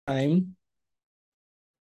time.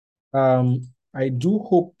 I do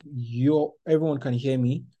hope everyone can hear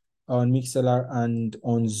me on Mixlr and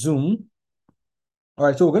on Zoom. All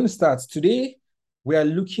right, so we're going to start. Today, we are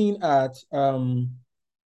looking at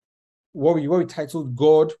what we titled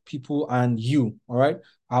God, People, and You. All right.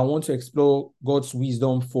 I want to explore God's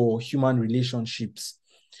wisdom for human relationships.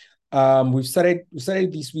 We started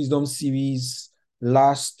this wisdom series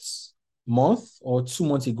last month or 2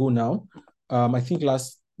 months ago now. I think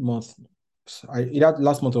last month, either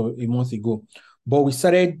last month or a month ago. But we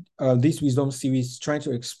started this wisdom series trying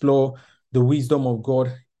to explore the wisdom of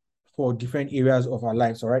God for different areas of our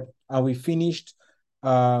lives. All right, and we finished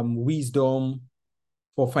wisdom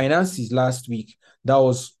for finances last week. That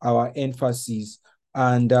was our emphasis,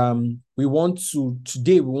 and today we want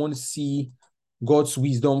to see God's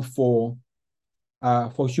wisdom for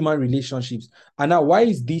human relationships. And now, why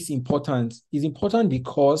is this important? It's important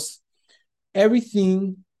because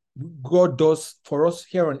everything God does for us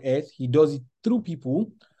here on earth, He does it through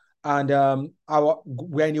people. And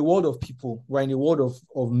we're in a world of people. We're in a world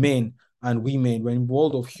of men and women. We're in a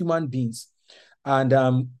world of human beings,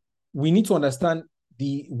 and we need to understand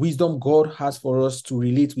the wisdom God has for us to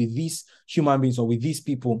relate with these human beings or with these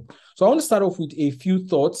people. So I want to start off with a few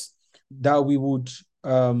thoughts that we would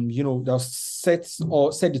that set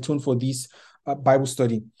the tone for this Bible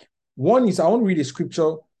study. One is I want to read a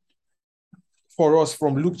scripture for us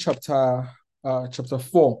from Luke chapter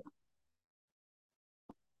 4.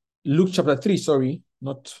 Luke chapter 3, sorry,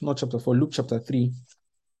 not chapter 4, Luke chapter 3.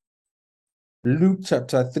 Luke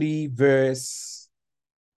chapter 3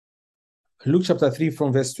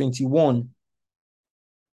 from verse 21.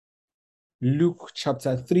 Luke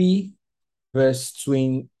chapter 3 verse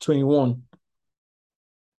 21.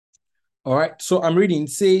 All right, so I'm reading. It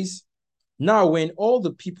says, "Now when all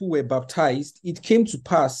the people were baptized, it came to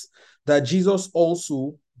pass that Jesus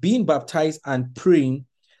also, being baptized and praying,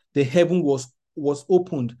 the heaven was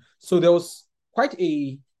opened." So there was quite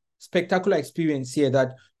a spectacular experience here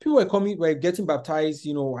that people were getting baptized.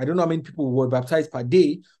 I don't know how many people were baptized per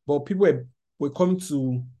day, but people were coming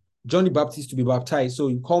to John the Baptist to be baptized. So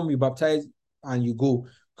you come, be baptized, and you go.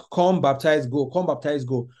 Come, baptize, go. Come, baptize,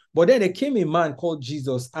 go. But then there came a man called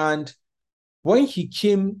Jesus, and when he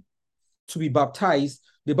came to be baptized,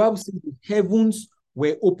 the Bible says the heavens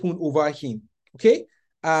were opened over him. Okay?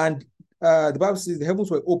 And the Bible says the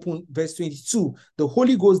heavens were opened, verse 22. The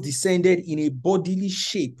Holy Ghost descended in a bodily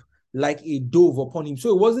shape like a dove upon him. So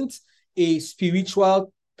it wasn't a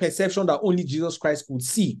spiritual perception that only Jesus Christ could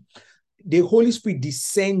see. The Holy Spirit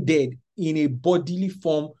descended in a bodily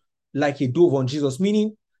form like a dove on Jesus,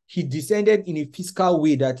 meaning he descended in a physical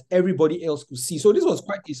way that everybody else could see. So this was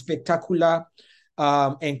quite a spectacular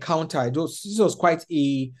encounter. This was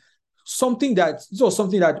something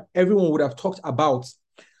that everyone would have talked about.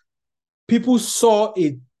 People saw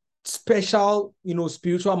a special,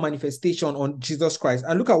 spiritual manifestation on Jesus Christ.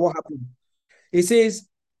 And look at what happened. It says,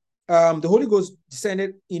 the Holy Ghost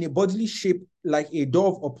descended in a bodily shape like a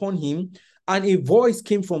dove upon him, and a voice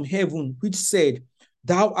came from heaven which said,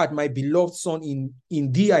 "Thou art my beloved Son,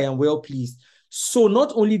 in thee I am well pleased." So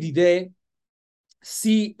not only did they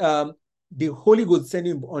see the Holy Ghost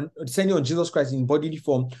descending on Jesus Christ in bodily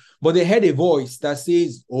form, but they heard a voice that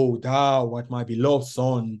says, "Oh, thou art my beloved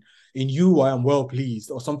Son, in you I am well pleased,"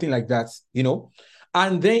 or something like that,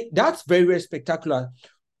 And then that's very, very spectacular.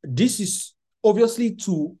 This is obviously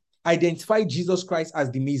to identify Jesus Christ as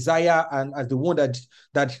the Messiah and as the one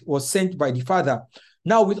that was sent by the Father.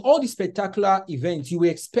 Now, with all these spectacular events, you would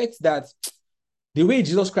expect that the way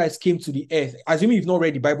Jesus Christ came to the earth, assuming you've not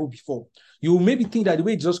read the Bible before, you will maybe think that the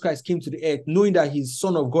way Jesus Christ came to the earth, knowing that he's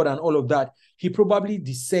Son of God and all of that, he probably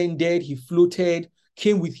descended, he floated,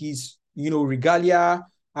 came with his, regalia,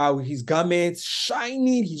 with his garments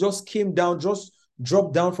shining. He just came down, just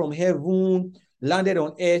dropped down from heaven, landed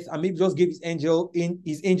on earth, and maybe just gave his angel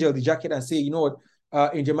the jacket and say, "You know what,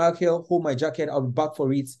 Angel Michael, hold my jacket. I'll be back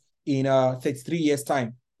for it in 33 years'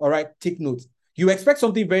 time." All right, take note. You expect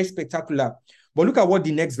something very spectacular. But look at what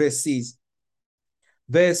the next verse says.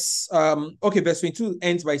 Verse 22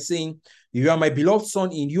 ends by saying, "You are my beloved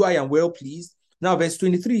Son, in you I am well pleased." Now, verse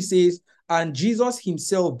 23 says, "And Jesus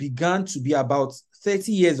himself began to be about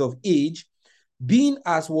 30 years of age, being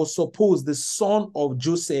as was supposed the son of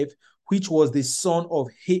Joseph, which was the son of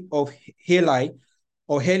Heli,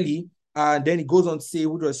 and then it goes on to say,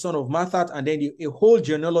 which was son of Mathat, and then a whole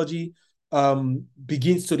genealogy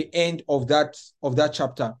begins to the end of that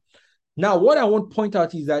chapter. Now, what I want to point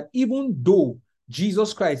out is that even though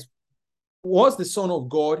Jesus Christ was the Son of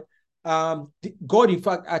God, God, in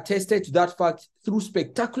fact, attested to that fact through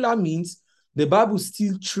spectacular means the Bible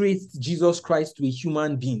still traced Jesus Christ to a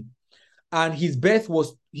human being. And his birth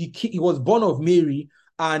was, he was born of Mary,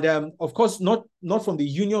 and of course, not from the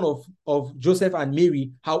union of Joseph and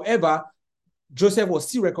Mary. However, Joseph was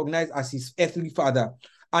still recognized as his earthly father.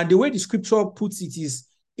 And the way the scripture puts it is,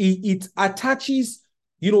 it attaches,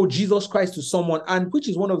 Jesus Christ to someone, and which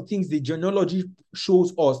is one of the things the genealogy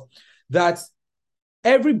shows us, that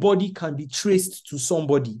everybody can be traced to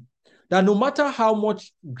somebody. That no matter how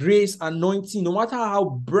much grace, anointing, no matter how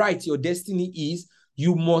bright your destiny is,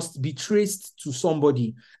 you must be traced to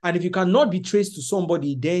somebody. And if you cannot be traced to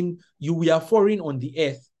somebody, then you are foreign on the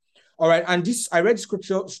earth. All right. And I read this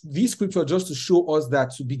scripture just to show us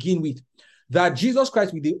that, to begin with, that Jesus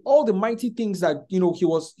Christ, with all the mighty things that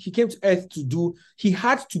he came to earth to do, he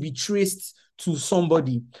had to be traced to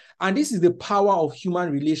somebody. And this is the power of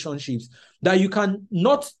human relationships, that you are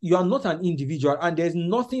not an individual, and there's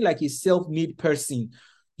nothing like a self-made person.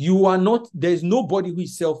 There's nobody who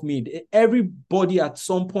is self-made. Everybody at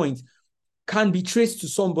some point can be traced to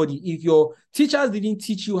somebody. If your teachers didn't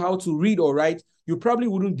teach you how to read or write, you probably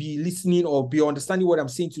wouldn't be listening or be understanding what I'm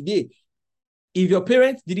saying today. If your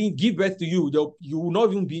parents didn't give birth to you, you will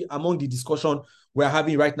not even be among the discussion we're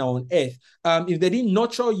having right now on earth. If they didn't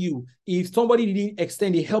nurture you, if somebody didn't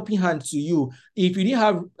extend a helping hand to you, if you didn't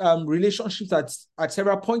have relationships at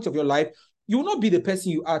several points of your life, you will not be the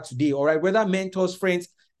person you are today, all right? Whether mentors, friends,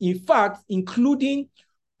 in fact, including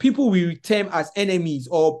people we term as enemies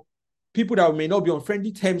or people that we may not be on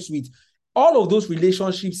friendly terms with, all of those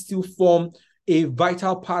relationships still form a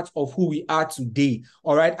vital part of who we are today,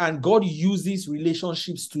 all right? And God uses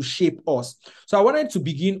relationships to shape us. So I wanted to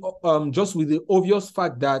begin just with the obvious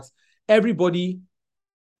fact that everybody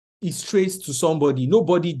is traced to somebody.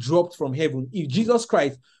 Nobody dropped from heaven. If Jesus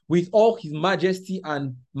Christ, with all his majesty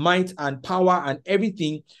and might and power and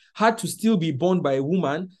everything, had to still be born by a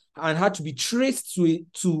woman and had to be traced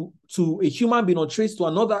to a human being or traced to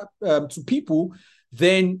another, to people,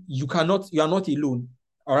 then you are not alone.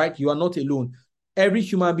 All right, you are not alone. Every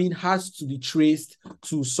human being has to be traced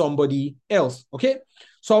to somebody else. Okay,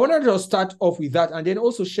 so I wanted to start off with that, and then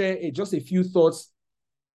also share just a few thoughts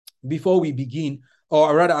before we begin,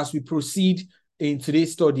 or rather as we proceed in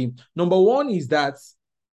today's study. Number one is that,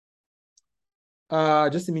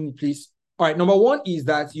 just a minute, please. All right, number one is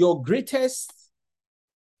that your greatest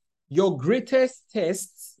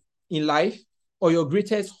tests in life, or your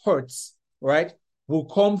greatest hurts, right, will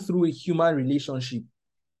come through a human relationship.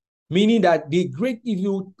 Meaning that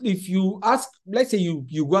if you ask, let's say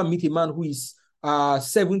you go and meet a man who is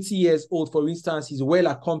 70 years old, for instance, he's well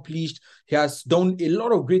accomplished, he has done a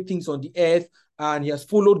lot of great things on the earth, and he has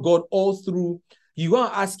followed God all through. You go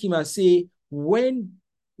and ask him and say, when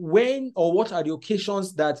or what are the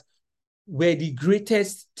occasions that were the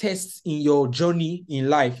greatest tests in your journey in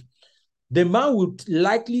life? The man would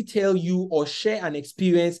likely tell you or share an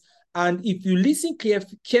experience, and if you listen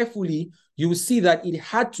carefully, you will see that it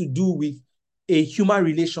had to do with a human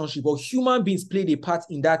relationship, or human beings played a part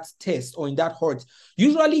in that test or in that hurt.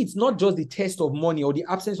 Usually, it's not just the test of money or the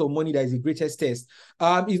absence of money that is the greatest test.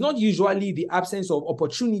 It's not usually the absence of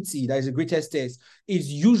opportunity that is the greatest test. It's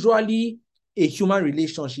usually a human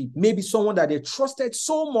relationship. Maybe someone that they trusted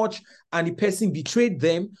so much and the person betrayed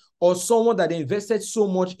them, or someone that they invested so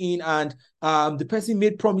much in and the person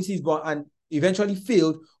made promises and eventually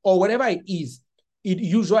failed, or whatever it is. It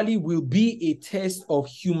usually will be a test of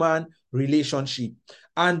human relationship.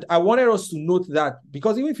 And I wanted us to note that,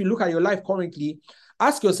 because even if you look at your life currently,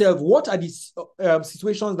 ask yourself, what are these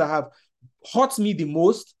situations that have hurt me the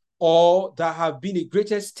most, or that have been the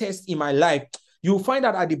greatest test in my life? You'll find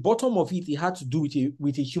that at the bottom of it, it had to do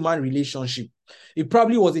with a human relationship. It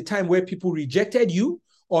probably was a time where people rejected you,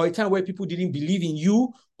 or a time where people didn't believe in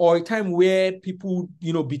you, or a time where people,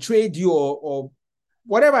 betrayed you, or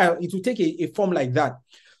whatever. It will take a form like that.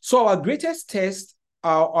 So our greatest test,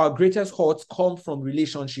 our greatest hurts come from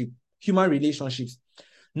human relationships.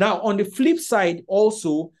 Now, on the flip side,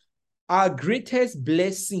 also, our greatest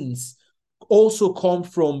blessings also come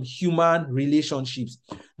from human relationships.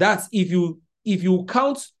 That's if you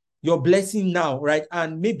count your blessing now, right,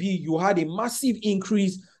 and maybe you had a massive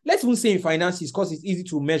increase, let's even say in finances, because it's easy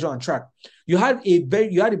to measure and track. You had a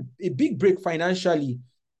big break financially.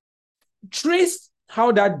 Trace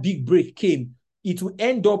how that big break came. It will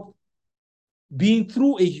end up being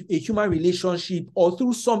through a human relationship, or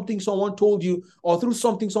through something someone told you, or through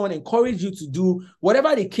something someone encouraged you to do.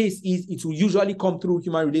 Whatever the case is, it will usually come through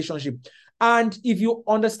human relationship. And if you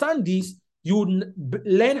understand this, you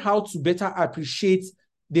learn how to better appreciate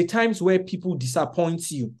the times where people disappoint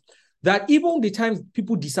you. That even the times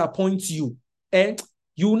people disappoint you, and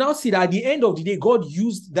you will now see that at the end of the day, God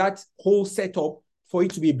used that whole setup for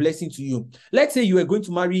it to be a blessing to you. Let's say you are going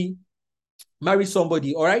to marry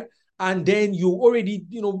somebody, all right? And then you already,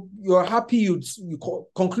 you're happy, you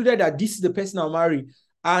concluded that this is the person I'll marry.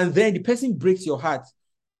 And then the person breaks your heart.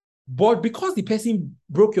 But because the person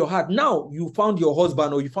broke your heart, now you found your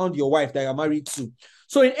husband or you found your wife that you're married to.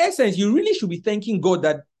 So in essence, you really should be thanking God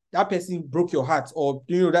that that person broke your heart, or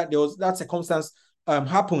that there was that circumstance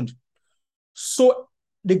happened. So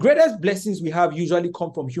the greatest blessings we have usually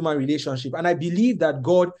come from human relationship. And I believe that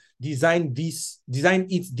God designed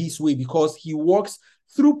it this way because he works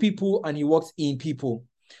through people and he works in people.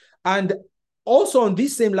 And also on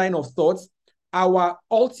this same line of thought, our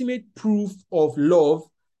ultimate proof of love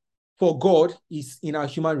for God is in our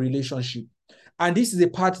human relationship. And this is a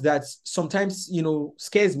part that sometimes,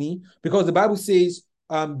 scares me, because the Bible says,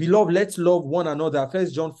 beloved, let's love one another.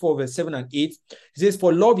 1 John 4, verse 7 and 8. It says,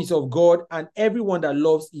 for love is of God, and everyone that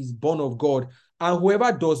loves is born of God. And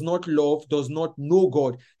whoever does not love does not know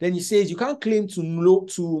God. Then he says, you can't claim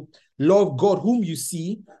to love God whom you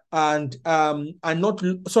see, you can't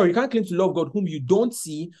claim to love God whom you don't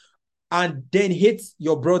see, and then hate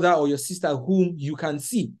your brother or your sister whom you can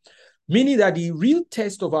see. Meaning that the real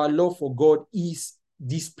test of our love for God is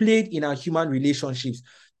displayed in our human relationships.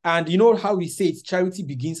 And you know how we say it, charity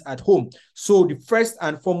begins at home. So the first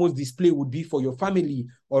and foremost display would be for your family,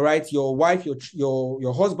 all right? Your wife,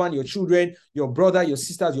 your husband, your children, your brother, your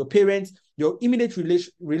sisters, your parents, your immediate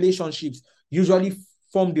relationships usually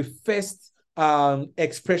form the first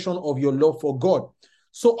expression of your love for God.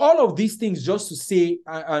 So all of these things just to say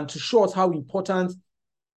and to show us how important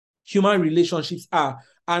human relationships are.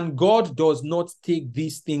 And God does not take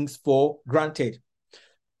these things for granted.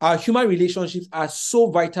 Our human relationships are so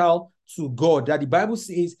vital to God that the Bible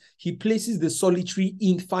says he places the solitary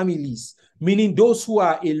in families, meaning those who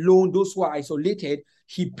are alone, those who are isolated,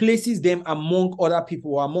 he places them among other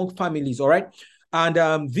people or among families, all right?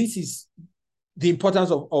 And this is the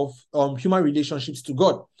importance of human relationships to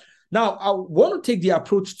God. Now, I want to take the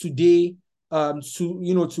approach today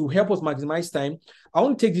to help us maximize time. I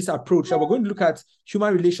want to take this approach that we're going to look at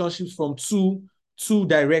human relationships from two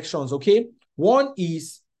directions, okay? One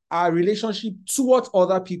is our relationship towards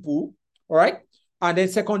other people, all right? And then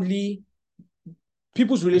secondly,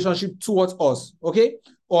 people's relationship towards us, okay?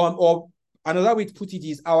 Or another way to put it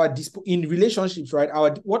is in relationships, right?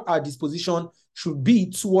 What our disposition should be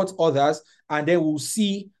towards others, and then we'll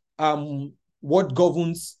see what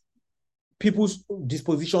governs people's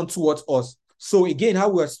disposition towards us. So again, how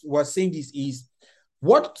we're saying this is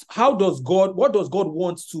what does God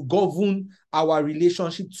want to govern our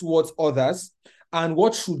relationship towards others, and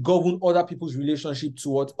what should govern other people's relationship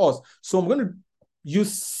towards us. So I'm going to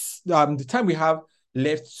use the time we have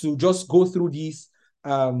left to just go through these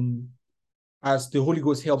as the Holy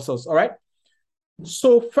Ghost helps us. All right.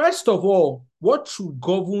 So first of all, what should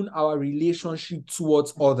govern our relationship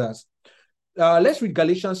towards others? Let's read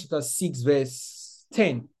Galatians chapter 6, verse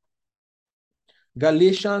 10.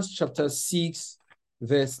 Galatians chapter 6,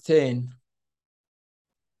 verse 10.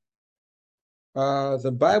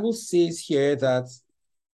 The Bible says here that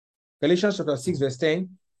Galatians chapter 6, verse 10,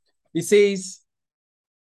 it says,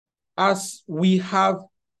 as we have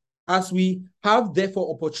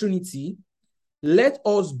therefore opportunity, let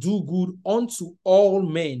us do good unto all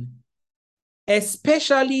men,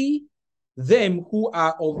 especially them who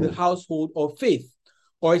are of the household of faith,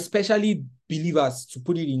 or especially believers, to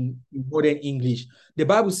put it in modern English. The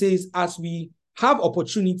Bible says, as we have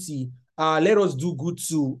opportunity, let us do good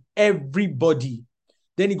to everybody.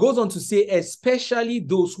 Then it goes on to say, especially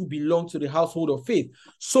those who belong to the household of faith.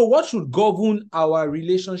 So what should govern our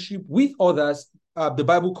relationship with others? The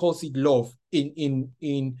Bible calls it love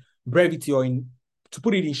in brevity, or to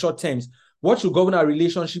put it in short terms. What should govern our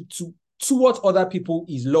relationship towards other people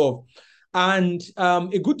is love. And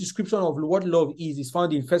a good description of what love is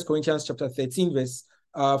found in 1 Corinthians chapter 13,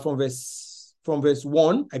 from verse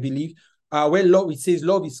 1, I believe, where it says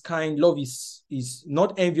love is kind, love is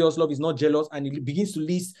not envious, love is not jealous, and it begins to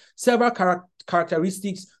list several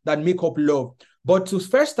characteristics that make up love. But to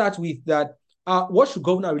first start with that, what should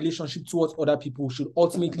govern our relationship towards other people should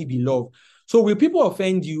ultimately be love. So will people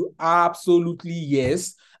offend you? Absolutely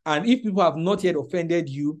yes. And if people have not yet offended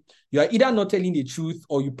you, you are either not telling the truth,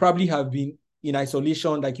 or you probably have been in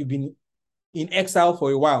isolation, like you've been in exile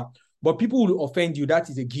for a while. But people will offend you. That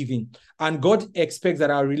is a given. And God expects that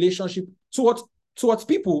our relationship towards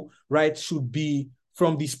people, right, should be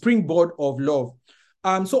from the springboard of love.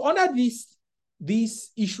 So under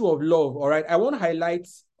this issue of love, all right, I want to highlight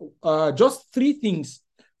just three things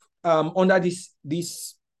under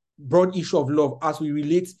this broad issue of love as we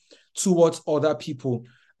relate towards other people.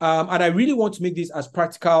 And I really want to make this as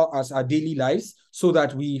practical as our daily lives so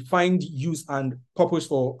that we find use and purpose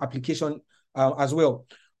for application as well.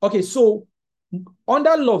 Okay, so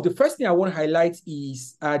under love, the first thing I want to highlight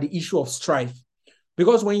is the issue of strife.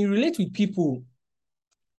 Because when you relate with people,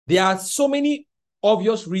 there are so many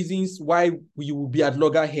obvious reasons why you will be at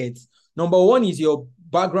loggerheads. Number one is your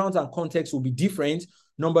background and context will be different.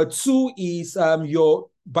 Number two is your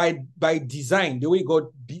by design, the way God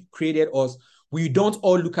created us, we don't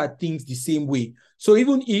all look at things the same way. So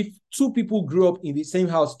even if two people grew up in the same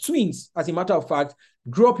house, twins, as a matter of fact,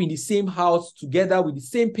 grew up in the same house together with the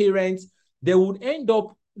same parents, they would end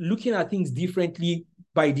up looking at things differently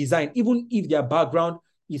by design, even if their background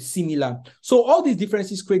is similar. So all these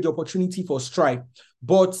differences create the opportunity for strife,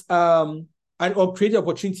 but or create the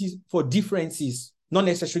opportunities for differences, not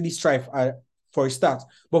necessarily strife for a start,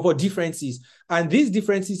 but for differences. And these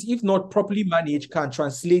differences, if not properly managed, can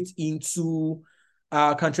translate into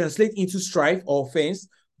strife or offense.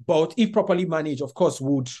 But if properly managed, of course,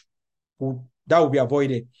 that would be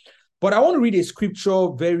avoided. But I want to read a scripture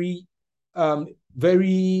very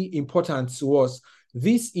important to us.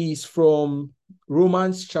 This is from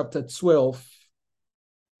Romans chapter 12.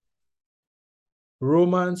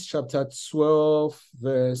 Romans chapter 12,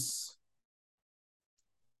 verse.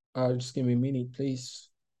 Just give me a minute, please.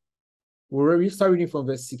 We'll start reading from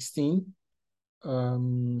verse 16.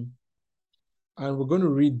 And we're going to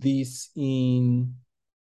read this in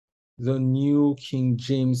the New King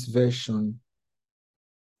James Version.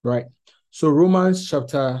 Right. So Romans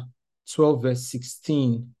chapter 12, verse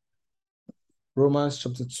 16. Romans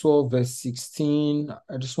chapter 12, verse 16.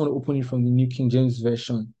 I just want to open it from the New King James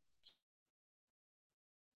Version.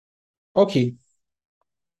 Okay.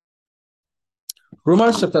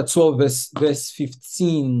 Romans chapter 12, verse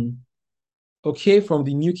 15. Okay, from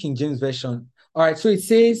the New King James Version. All right, so it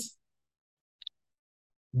says,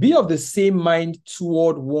 be of the same mind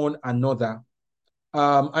toward one another.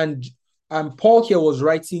 And Paul here was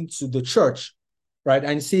writing to the church, right?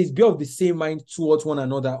 And it says, be of the same mind towards one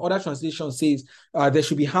another. Other translation says there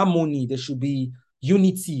should be harmony, there should be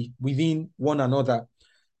unity within one another.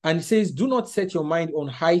 And it says, do not set your mind on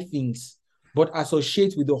high things, but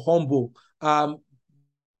associate with the humble.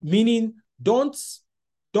 Meaning, don't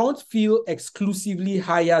feel exclusively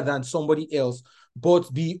higher than somebody else,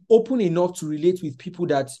 but be open enough to relate with people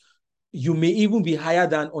that you may even be higher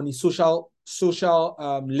than on a social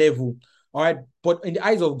level. All right. But in the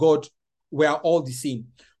eyes of God, we are all the same.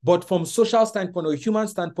 But from social standpoint or human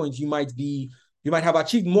standpoint, you might have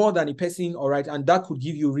achieved more than a person, all right, and that could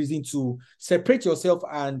give you a reason to separate yourself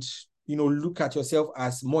and look at yourself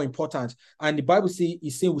as more important. And the Bible is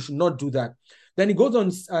saying we should not do that. Then it goes on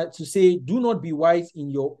to say, do not be wise in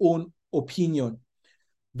your own opinion.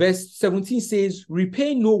 Verse 17 says,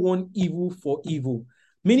 repay no one evil for evil.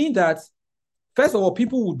 Meaning that, first of all,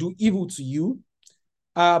 people will do evil to you,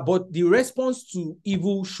 but the response to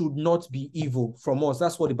evil should not be evil from us.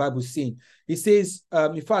 That's what the Bible is saying. It says,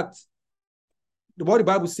 in fact, what the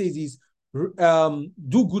Bible says is,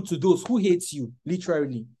 do good to those who hate you,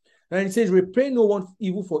 literally. And it says, repay no one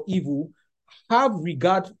evil for evil. Have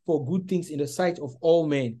regard for good things in the sight of all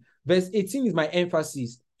men. Verse 18 is my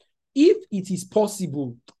emphasis. If it is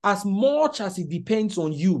possible, as much as it depends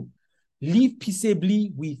on you, live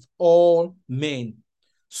peaceably with all men.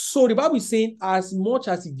 So the Bible is saying, as much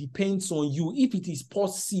as it depends on you, if it is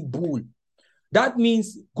possible, that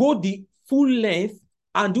means go the full length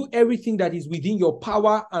and do everything that is within your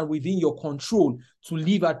power and within your control to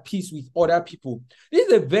live at peace with other people. This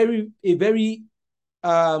is a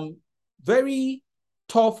very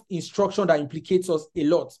tough instruction that implicates us a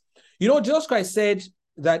lot. Jesus Christ said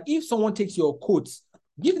that if someone takes your coat,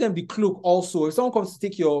 give them the cloak also. If someone comes to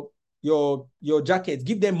take your jacket,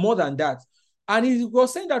 give them more than that. And he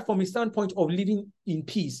was saying that from a standpoint of living in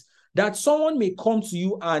peace, that someone may come to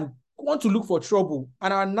you and want to look for trouble.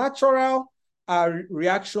 And our natural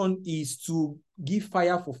reaction is to give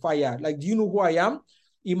fire for fire. Like, do you know who I am?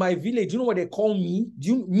 In my village, do you know what they call me?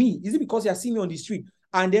 Is it because you are seeing me on the street?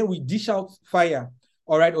 And then we dish out fire,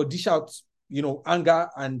 all right, or dish out, anger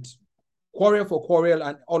and quarrel for quarrel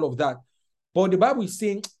and all of that. But the Bible is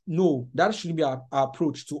saying, no, that shouldn't be our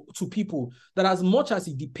approach to people. That as much as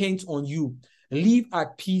it depends on you, live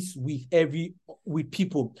at peace with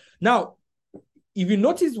people. Now, if you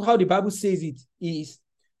notice how the Bible says it is,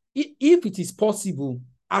 if it is possible,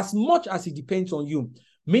 as much as it depends on you,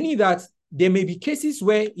 meaning that there may be cases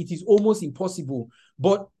where it is almost impossible.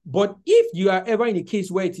 But if you are ever in a case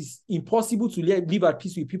where it is impossible to live at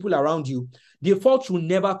peace with people around you, the fault should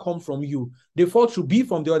never come from you. The fault should be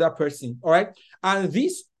from the other person. All right. And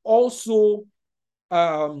this also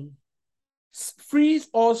frees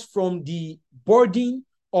us from the burden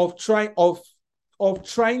of trying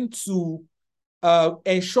to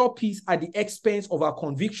ensure peace at the expense of our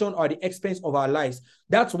conviction or the expense of our lives.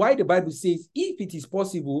 That's why the Bible says, if it is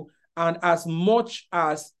possible, and as much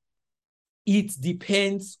as it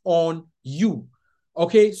depends on you.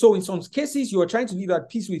 Okay, so in some cases, you are trying to live at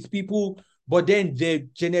peace with people, but then they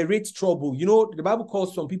generate trouble. You know, the Bible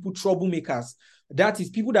calls some people troublemakers. That is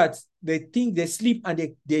people that they think they sleep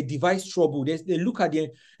and they devise trouble. They look at the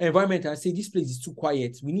environment and say, this place is too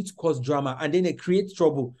quiet. We need to cause drama. And then they create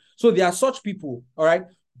trouble. So there are such people, all right?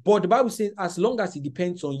 But the Bible says, as long as it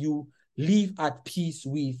depends on you, live at peace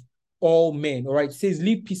with all men, all right? It says,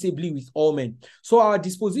 live peaceably with all men. So our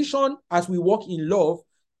disposition as we walk in love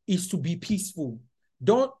is to be peaceful.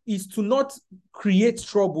 Is to not create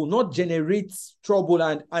trouble, not generate trouble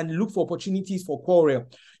and look for opportunities for quarrel.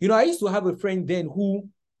 You know, I used to have a friend then who,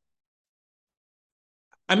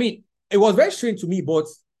 I mean, it was very strange to me, but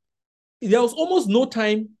there was almost no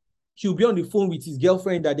time he'll be on the phone with his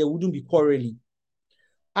girlfriend that they wouldn't be quarreling.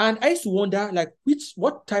 And I used to wonder, like,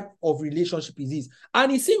 what type of relationship is this?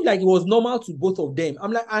 And it seemed like it was normal to both of them.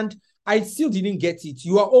 I'm like, and I still didn't get it.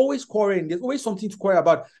 You are always quarreling. There's always something to quarrel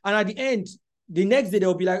about. And at the end, the next day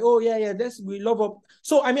they'll be like, oh yeah, we love up.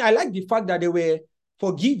 So I mean, I like the fact that they were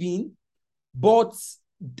forgiving, but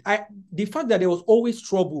the fact that there was always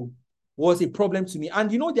trouble was a problem to me. And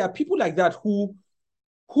you know, there are people like that who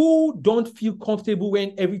don't feel comfortable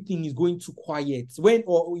when everything is going too quiet,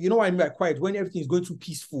 or you know what I mean by quiet, when everything is going too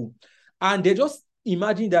peaceful. And they just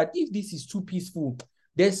imagine that if this is too peaceful,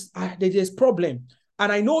 there's problem.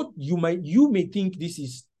 And I know you may think this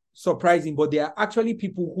is surprising, but there are actually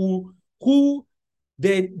people who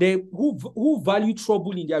value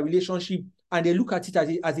trouble in their relationship, and they look at it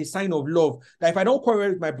as a sign of love. Like if I don't quarrel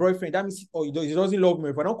with my boyfriend, that means he doesn't love me.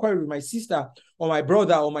 If I don't quarrel with my sister or my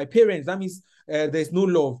brother or my parents, that means there's no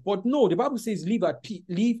love. But no, the Bible says live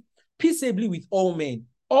peaceably with all men.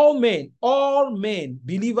 All men,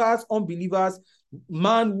 believers, unbelievers,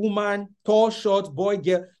 man, woman, tall, short, boy,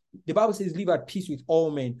 girl. The Bible says live at peace with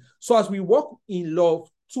all men. So as we walk in love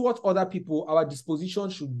towards other people, our disposition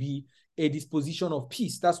should be a disposition of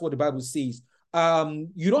peace. That's what the Bible says.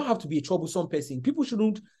 You don't have to be a troublesome person. People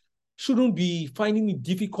shouldn't be finding it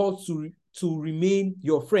difficult to remain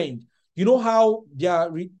your friend. You know how there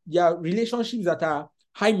are relationships that are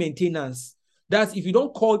high maintenance. That's if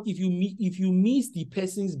you miss the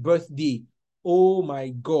person's birthday, oh my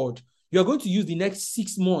God, you're going to use the next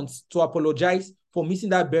 6 months to apologize for missing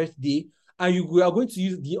that birthday, and you are going to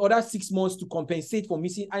use the other 6 months to compensate for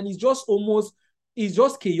missing, and it's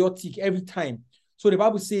just chaotic every time. So the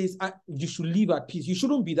Bible says you should live at peace. You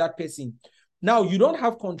shouldn't be that person. Now, you don't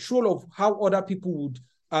have control of how other people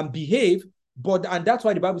would behave, and that's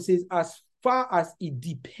why the Bible says, as far as it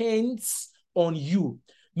depends on you,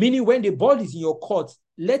 meaning when the ball is in your court,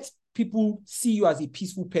 let people see you as a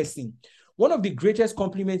peaceful person. One of the greatest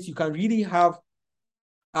compliments you can really have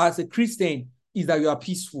as a Christian is that you are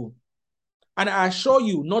peaceful. And I assure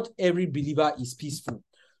you, not every believer is peaceful.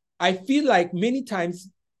 I feel like many times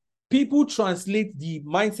people translate the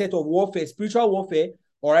mindset of warfare, spiritual warfare,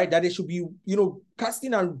 all right, that they should be,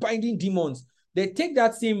 casting and binding demons. They take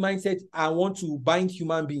that same mindset and want to bind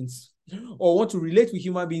human beings or want to relate with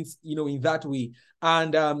human beings, in that way.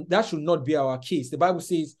 And that should not be our case. The Bible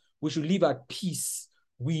says we should live at peace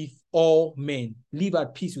with all men. Live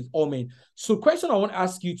at peace with all men. So the question I want to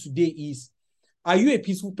ask you today is, are you a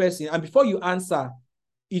peaceful person? And before you answer,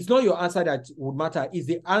 it's not your answer that would matter. It's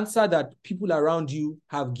the answer that people around you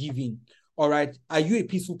have given. All right. Are you a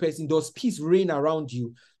peaceful person? Does peace reign around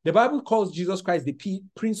you? The Bible calls Jesus Christ the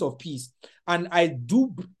Prince of Peace. And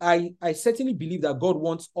I certainly believe that God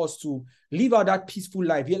wants us to live out that peaceful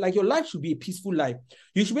life. Like your life should be a peaceful life.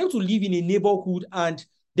 You should be able to live in a neighborhood and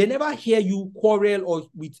they never hear you quarrel or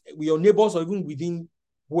with your neighbors or even within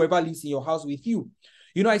whoever lives in your house with you.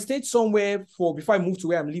 I stayed somewhere before I moved to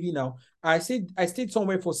where I'm living now, I stayed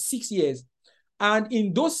somewhere for 6 years. And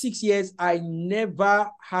in those 6 years, I never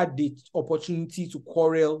had the opportunity to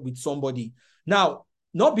quarrel with somebody. Now,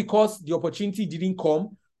 not because the opportunity didn't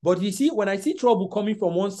come, but you see, when I see trouble coming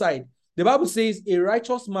from one side, the Bible says a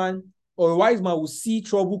righteous man or a wise man will see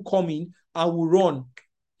trouble coming and will run.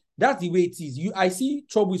 That's the way it is. I see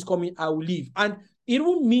trouble is coming, I will leave. And it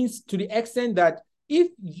even means to the extent that if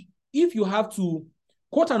you have to,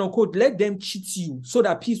 quote and unquote, let them cheat you so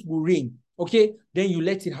that peace will reign, okay, then you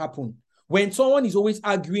let it happen. When someone is always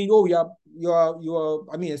arguing, oh, you're,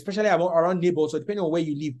 I mean, especially around neighbors, so depending on where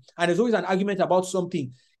you live, and there's always an argument about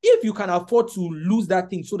something, if you can afford to lose that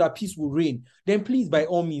thing so that peace will reign, then please, by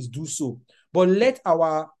all means, do so. But let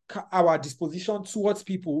our disposition towards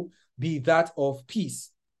people be that of peace.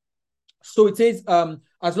 So it says,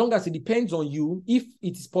 as long as it depends on you, if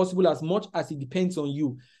it is possible, as much as it depends on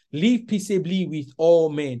you, live peaceably with all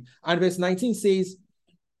men. And verse 19 says,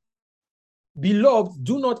 beloved,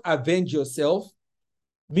 do not avenge yourself,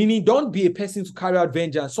 meaning don't be a person to carry out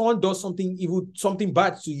vengeance. Someone does something evil, something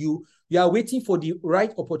bad to you. You are waiting for the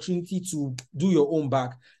right opportunity to do your own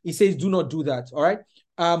back. It says, do not do that. All right.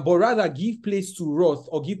 But rather give place to wrath,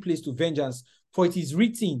 or give place to vengeance. For it is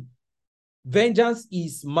written, vengeance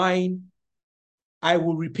is mine, I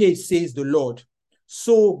will repay, says the Lord.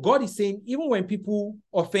 So God is saying, even when people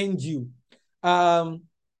offend you,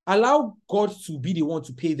 allow God to be the one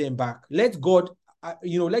to pay them back. Let God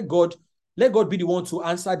be the one to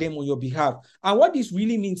answer them on your behalf. And what this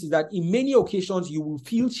really means is that in many occasions, you will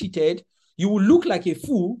feel cheated. You will look like a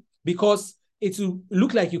fool because it will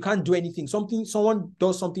look like you can't do anything. Someone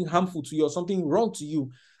does something harmful to you or something wrong to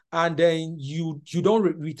you, and then you don't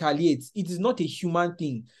retaliate. It is not a human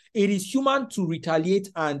thing. It is human to retaliate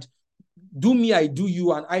and do me, I do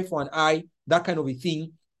you, an eye for an eye, that kind of a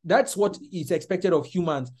thing. That's what is expected of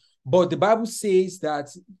humans. But the Bible says that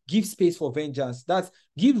give space for vengeance. That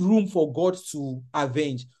give room for God to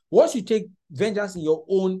avenge. Once you take vengeance in your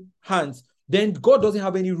own hands, then God doesn't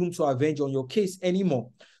have any room to avenge on your case anymore.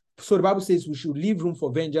 So the Bible says we should leave room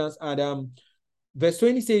for vengeance. And verse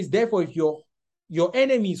 20 says, therefore, if your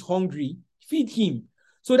enemy is hungry, feed him.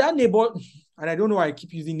 So that neighbor, and I don't know why I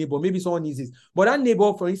keep using neighbor, maybe someone needs this, but that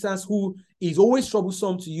neighbor, for instance, who is always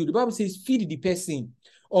troublesome to you, the Bible says feed the person,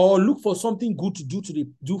 or look for something good to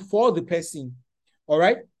do for the person. All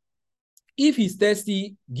right. If he's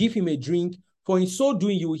thirsty, give him a drink, for in so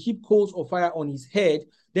doing, you will heap coals of fire on his head.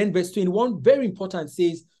 Then verse 21, very important,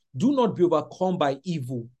 says, do not be overcome by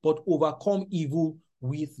evil, but overcome evil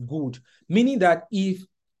with good. Meaning that if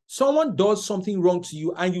someone does something wrong to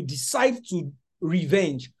you and you decide to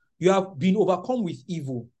revenge, you have been overcome with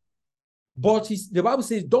evil. But the Bible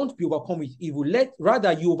says, don't be overcome with evil.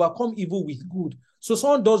 Rather, you overcome evil with good. So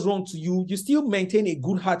someone does wrong to you, you still maintain a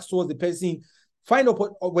good heart towards the person.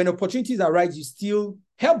 When opportunities arise, you still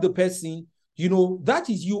help the person. That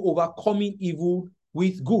is you overcoming evil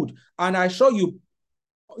with good. And I assure you,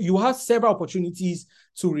 you have several opportunities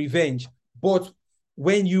to revenge. But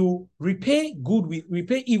when you repay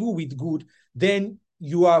evil with good, then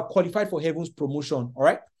you are qualified for heaven's promotion. All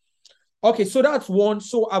right. Okay, so that's one.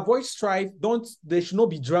 So avoid strife. There should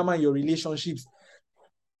not be drama in your relationships.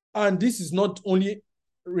 And this is not only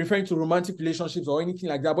referring to romantic relationships or anything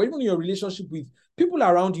like that, but even in your relationship with people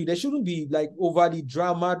around you, there shouldn't be like overly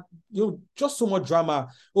drama, just so much drama.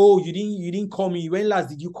 Oh, you didn't call me. When last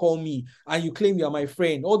did you call me? And you claim you are my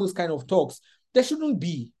friend. All those kind of talks. There shouldn't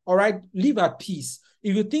be. All right. Live at peace.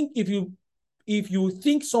 If you think you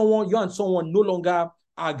and someone no longer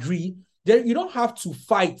agree, then you don't have to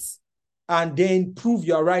fight and then prove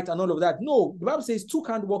you're right and all of that. No, the Bible says two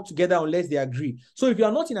can't work together unless they agree. So if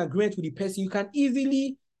you're not in agreement with the person, you can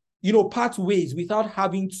easily, part ways without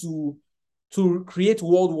having to create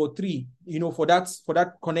World War III, for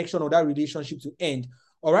that connection or that relationship to end.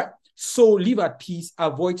 All right. So live at peace,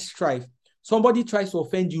 avoid strife. Somebody tries to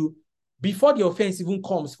offend you, before the offense even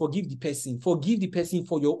comes, forgive the person. Forgive the person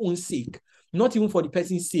for your own sake, not even for the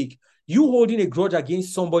person's sake. You holding a grudge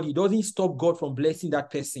against somebody doesn't stop God from blessing that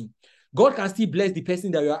person. God can still bless the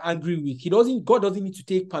person that you are angry with. God doesn't need to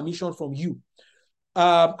take permission from you.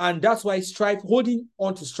 And that's why holding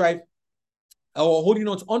on to strife or holding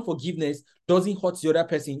on to unforgiveness doesn't hurt the other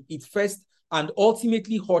person. It first and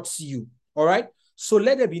ultimately hurts you. All right. So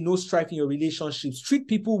let there be no strife in your relationships. Treat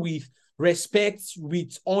people with respect,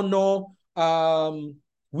 with honor,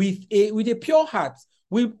 with a pure heart.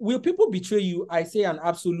 Will people betray you? I say an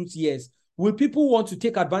absolute yes. Will people want to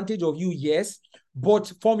take advantage of you? Yes.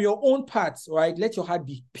 But from your own parts, right, let your heart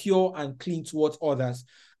be pure and clean towards others.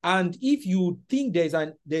 And if you think there's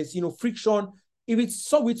friction, if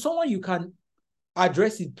it's with someone you can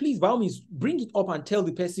address it, please, by all means, bring it up and tell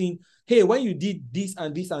the person, hey, when you did this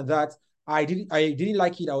and this and that, I didn't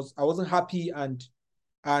like it. I wasn't happy, and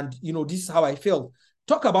this is how I felt.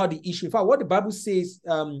 Talk about the issue. In fact, what the Bible says,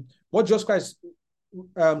 what Jesus Christ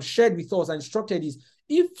shared with us and instructed is,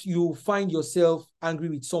 if you find yourself angry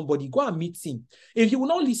with somebody, go and meet him. If he will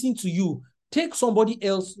not listen to you, take somebody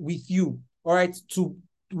else with you, all right,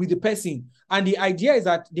 with the person. And the idea is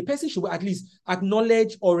that the person should at least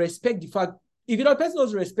acknowledge or respect the fact, if the person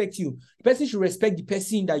doesn't respect you, the person should respect the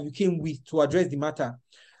person that you came with to address the matter.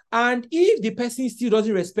 And if the person still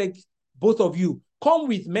doesn't respect both of you, come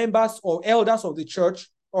with members or elders of the church,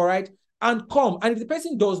 all right, and come. And if the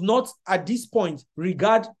person does not, at this point,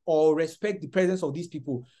 regard or respect the presence of these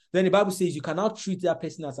people, then the Bible says you cannot treat that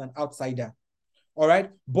person as an outsider. All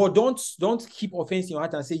right. But don't keep offense in your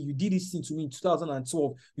heart and say, you did this thing to me in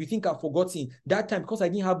 2012. You think I've forgotten that time because I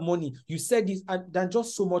didn't have money. You said this, and then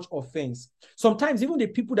just so much offense. Sometimes even the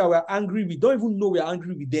people that we're angry with don't even know we're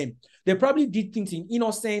angry with them. They probably did things in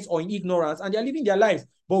innocence or in ignorance, and they're living their lives,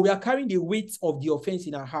 but we are carrying the weight of the offense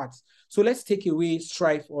in our hearts. So let's take away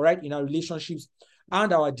strife, all right, in our relationships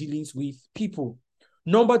and our dealings with people.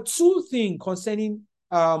 Number 2 thing concerning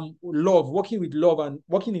love, working with love and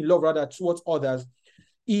working in love rather towards others,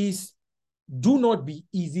 is do not be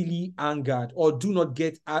easily angered or do not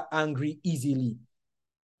get angry easily.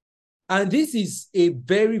 And this is a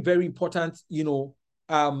very, very important,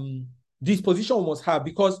 disposition we must have,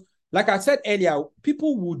 because like I said earlier,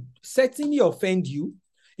 people would certainly offend you.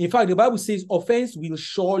 In fact, the Bible says offense will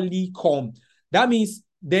surely come. That means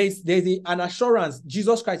there's an assurance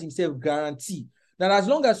Jesus Christ himself guarantee that as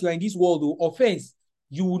long as you are in this world, offense,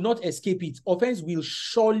 you will not escape it. Offense will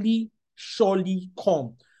surely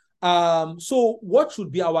come. So what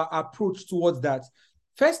should be our approach towards that?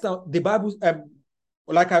 First, the Bible,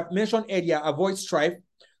 like I mentioned earlier, avoid strife.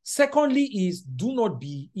 Secondly is do not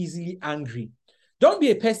be easily angry. Don't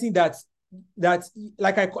be a person that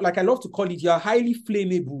like I love to call it, you're highly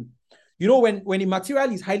flammable. When a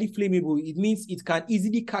material is highly flammable, it means it can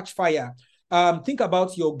easily catch fire. Think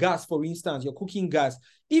about your gas, for instance, your cooking gas.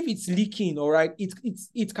 If it's leaking, all right,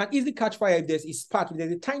 it can easily catch fire if there's a spark, if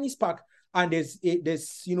there's a tiny spark and there's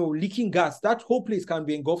leaking gas, that whole place can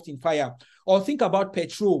be engulfed in fire. Or think about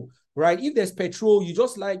petrol, right? If there's petrol, you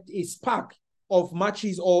just like a spark of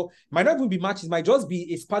matches, or might not even be matches, might just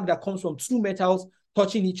be a spark that comes from 2 metals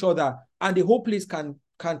touching each other, and the whole place can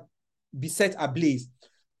be set ablaze.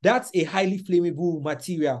 That's a highly flammable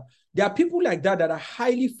material. There are people like that are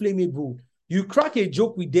highly flammable. You crack a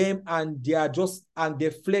joke with them and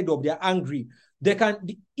they're flared up, they're angry. They can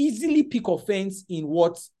easily pick offense in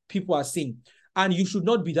what people are saying. And you should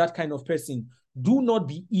not be that kind of person. Do not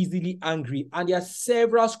be easily angry. And there are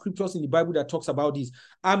several scriptures in the Bible that talks about this.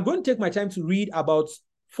 I'm going to take my time to read about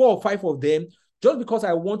 4 or 5 of them, just because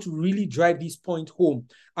I want to really drive this point home.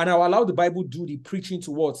 And I'll allow the Bible do the preaching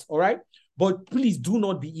towards, all right? But please do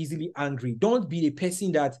not be easily angry. Don't be a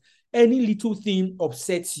person that any little thing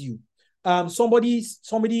upsets you. Somebody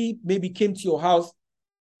maybe came to your house,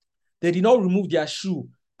 they did not remove their shoe,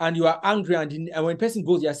 and you are angry, and when a person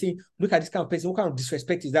goes, they are saying, look at this kind of person, what kind of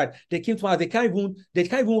disrespect is that? They came to my house, they can't even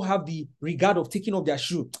have the regard of taking off their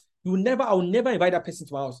shoe. I will never invite that person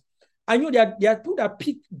to my house. I know there are people that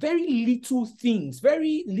pick very little things that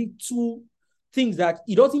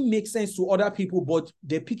it doesn't make sense to other people, but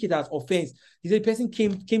they pick it as offense. This person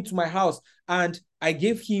came to my house and I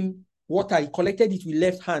gave him water, he collected it with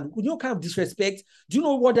left hand. You know, kind of disrespect. Do you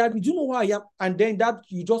know who I am? And then that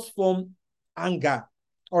you just form anger.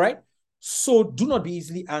 All right. So do not be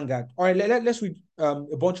easily angered. All right, let's read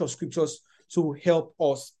a bunch of scriptures to help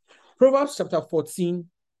us. Proverbs chapter 14,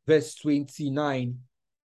 verse 29.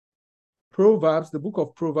 The book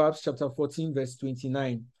of Proverbs chapter 14, verse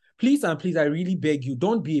 29. Please, I really beg you,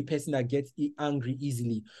 don't be a person that gets angry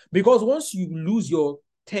easily. Because once you lose your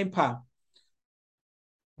temper,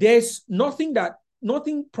 there's nothing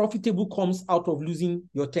profitable comes out of losing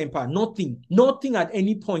your temper. Nothing at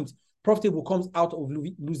any point profitable comes out of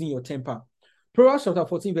losing your temper. Proverbs chapter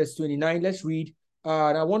 14, verse 29. Let's read.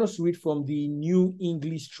 And I want us to read from the New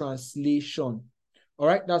English Translation. All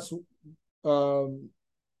right, that's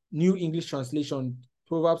New English Translation.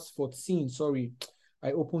 Proverbs 14. Sorry,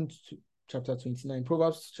 I opened chapter 29.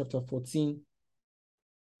 Proverbs chapter 14.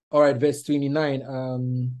 All right, verse 29.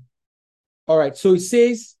 All right, so it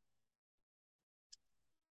says,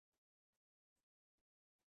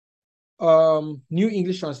 New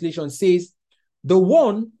English Translation says, the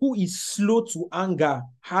one who is slow to anger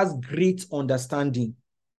has great understanding,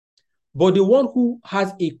 but the one who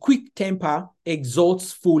has a quick temper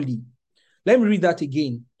exalts folly. Let me read that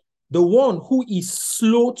again. The one who is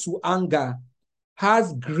slow to anger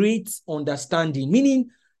has great understanding, meaning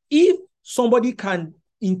if somebody can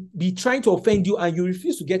be trying to offend you and you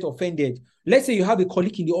refuse to get offended. Let's say you have a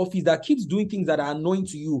colleague in the office that keeps doing things that are annoying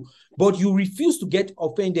to you, but you refuse to get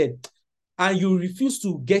offended and you refuse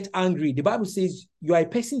to get angry. The Bible says you are a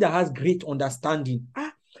person that has great understanding.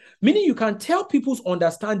 Meaning you can tell people's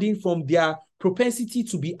understanding from their propensity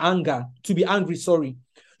to be angry.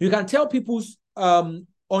 You can tell people's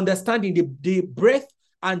understanding, the breadth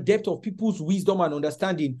and depth of people's wisdom and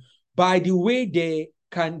understanding by the way they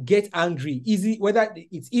can get angry, whether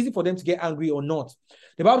it's easy for them to get angry or not.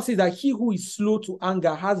 The Bible says that he who is slow to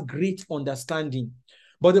anger has great understanding,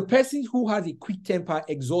 but the person who has a quick temper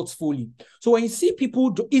exalts folly. So when you see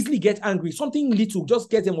people easily get angry, something little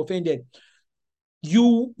just gets them offended,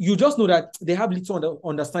 you just know that they have little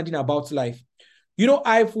understanding about life.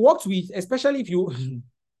 I've worked with, especially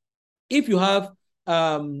if you have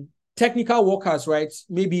technical workers, right?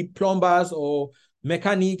 Maybe plumbers or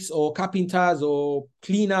mechanics or carpenters or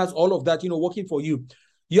cleaners, all of that, working for you.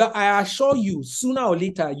 I assure you, sooner or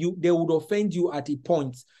later, they would offend you at a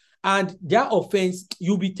point. And their offense,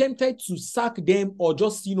 you'll be tempted to sack them or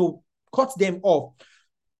just, cut them off.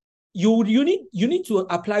 You need to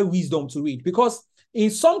apply wisdom to it, because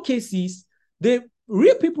in some cases, the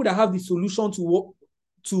real people that have the solution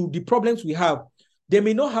to the problems we have, they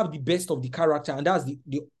may not have the best of the character, and that's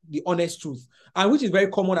the honest truth, and which is very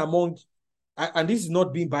common among, and this is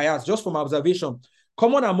not being biased, just from observation,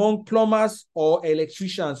 common among plumbers or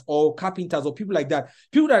electricians or carpenters or people like that,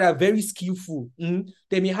 people that are very skillful.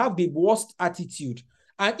 They may have the worst attitude,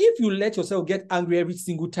 and if you let yourself get angry every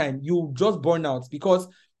single time, you just burn out, because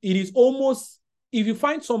it is almost, if you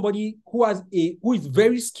find somebody who is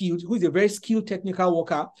very skilled, who is a very skilled technical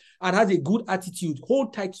worker and has a good attitude,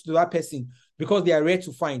 hold tight to that person, because they are rare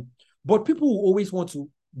to find. But people who always will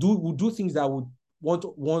do things that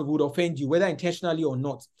would offend you, whether intentionally or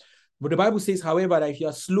not. But the Bible says, however, that if you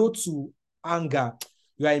are slow to anger,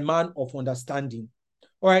 you are a man of understanding.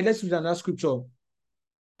 All right, let's read another scripture.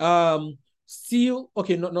 This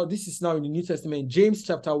is now in the New Testament, James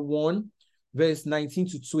chapter 1, verse 19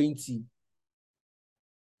 to 20.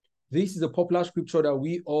 This is a popular scripture that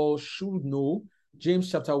we all should know.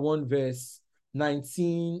 James chapter 1, verse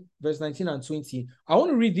 19 and 20. I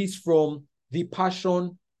want to read this from the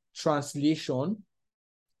Passion Translation.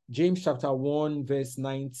 James chapter 1, verse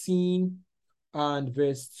 19 and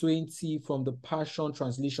verse 20 from the Passion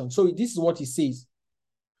Translation. So this is what he says.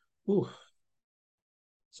 Ooh.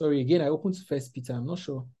 Sorry, again, I opened First Peter. I'm not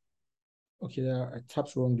sure. Okay, I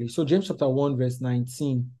tapped wrongly. So James chapter 1, verse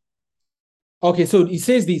 19. Okay, so it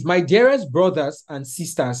says this: my dearest brothers and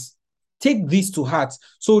sisters, take this to heart.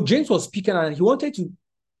 So James was speaking and he wanted to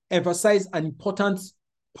emphasize an important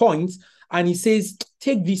point. And he says,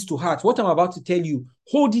 take this to heart. What I'm about to tell you,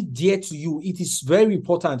 hold it dear to you. It is very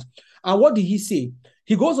important. And what did he say?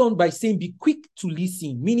 He goes on by saying, be quick to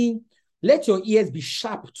listen, meaning let your ears be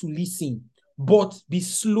sharp to listen, but be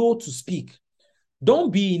slow to speak.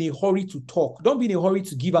 Don't be in a hurry to talk. Don't be in a hurry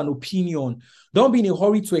to give an opinion. Don't be in a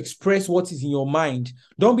hurry to express what is in your mind.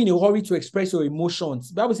 Don't be in a hurry to express your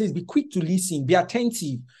emotions. The Bible says, be quick to listen, be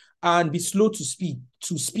attentive, and be slow to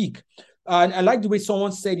speak. And I like the way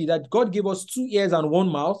someone said it, that God gave us 2 ears and 1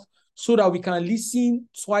 mouth so that we can listen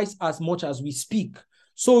twice as much as we speak.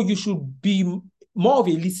 So you should be more of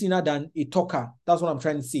a listener than a talker. That's what I'm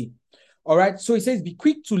trying to say. All right. So it says, be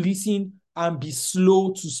quick to listen and be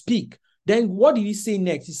slow to speak. Then what did he say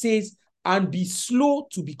next? He says, and be slow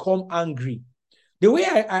to become angry. The way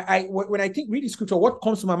when I read the scripture, what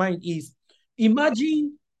comes to my mind is,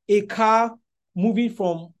 imagine a car moving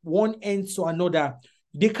from one end to another.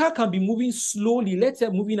 The car can be moving slowly, let's say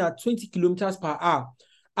moving at 20 kilometers per hour.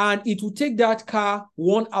 And it will take that car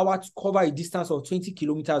 1 hour to cover a distance of 20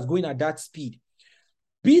 kilometers going at that speed.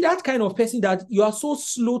 Be that kind of person that you are so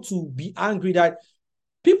slow to be angry that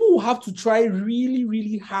people will have to try really,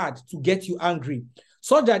 really hard to get you angry.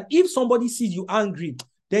 So that if somebody sees you angry,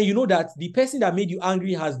 then you know that the person that made you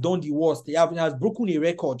angry has done the worst. They has broken a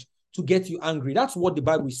record to get you angry. That's what the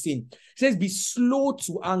Bible is saying. It says, be slow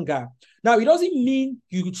to anger. Now, it doesn't mean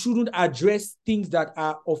you shouldn't address things that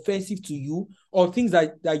are offensive to you or things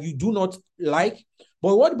that you do not like.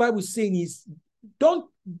 But what the Bible is saying is,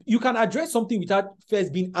 you can address something without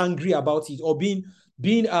first being angry about it or being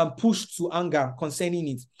pushed to anger concerning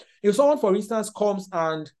it. If someone, for instance, comes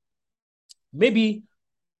and maybe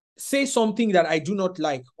say something that I do not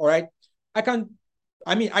like, all right,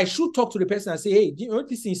 I should talk to the person and say, hey,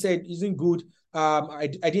 this thing said isn't good. I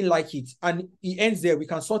didn't like it. And it ends there. We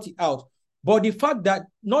can sort it out. But the fact that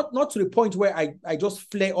not to the point where I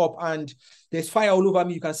just flare up and there's fire all over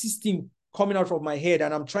me, you can see steam coming out of my head,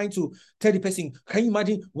 and I'm trying to tell the person, can you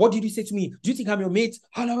imagine, what did you say to me? Do you think I'm your mate?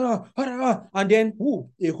 And then,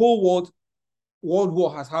 a whole world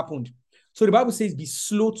war has happened. So the Bible says, be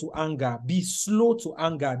slow to anger. Be slow to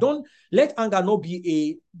anger. Don't let anger not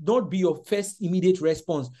be your first immediate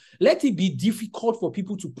response. Let it be difficult for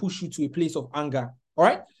people to push you to a place of anger. All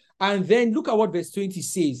right. And then look at what verse 20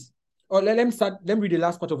 says. Or let me read the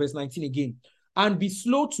last part of verse 19 again. And be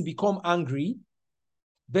slow to become angry.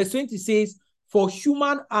 Verse 20 says, for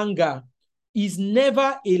human anger is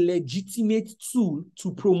never a legitimate tool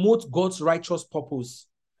to promote God's righteous purpose.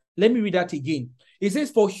 Let me read that again. It says,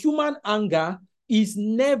 for human anger is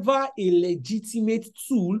never a legitimate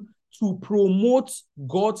tool to promote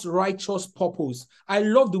God's righteous purpose. I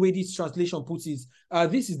love the way this translation puts it.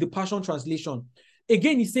 This is the Passion Translation.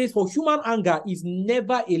 Again, he says, for human anger is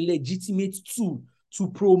never a legitimate tool to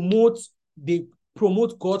promote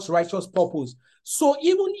God's righteous purpose. So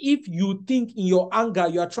even if you think in your anger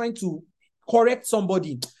you are trying to correct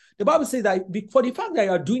somebody, the Bible says that for the fact that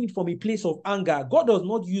you are doing it from a place of anger, God does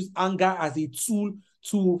not use anger as a tool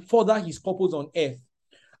to further his purpose on earth.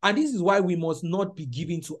 And this is why we must not be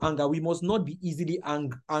given to anger. We must not be easily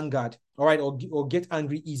angered, all right, or get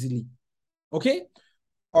angry easily. Okay?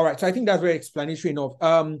 All right, so I think that's very explanatory enough.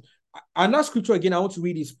 Another scripture again I want to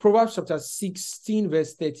read is Proverbs chapter 16,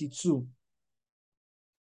 verse 32.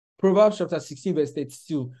 Proverbs chapter 16, verse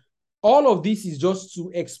 32. All of this is just to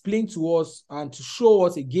explain to us and to show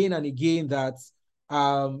us again and again that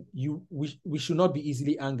we should not be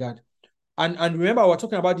easily angered. And remember, we're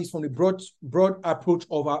talking about this from the broad approach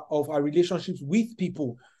of our relationships with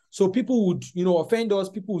people. So people would, offend us.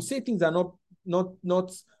 People would say things that are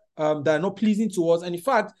not pleasing to us. And in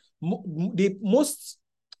fact,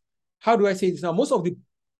 how do I say this now? Most of the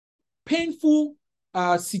painful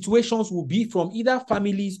situations will be from either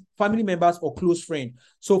family members or close friends.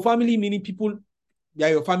 So family meaning people, they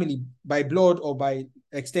are your family by blood or by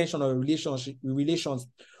extension or relations,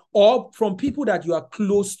 or from people that you are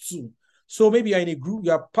close to. So maybe you're in a group,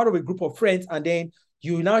 you are part of a group of friends, and then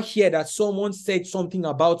you now hear that someone said something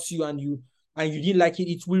about you and you didn't like it.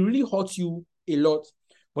 It will really hurt you a lot.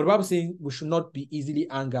 But the Bible says we should not be easily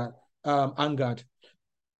angered.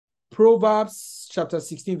 Proverbs chapter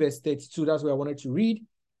 16, verse 32. That's what I wanted to read.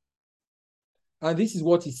 And this is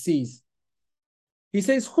what it says. He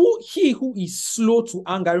says, he who is slow to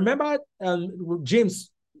anger. Remember James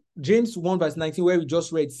 1, verse 19, where we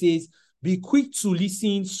just read, says, be quick to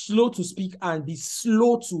listen, slow to speak, and be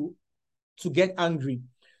slow to get angry.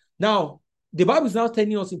 Now, the Bible is now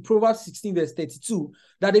telling us in Proverbs 16, verse 32,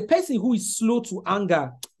 that the person who is slow to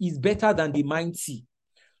anger is better than the mighty.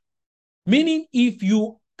 Meaning, if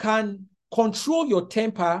you can control your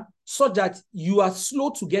temper such that you are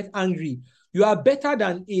slow to get angry, you are better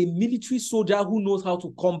than a military soldier who knows how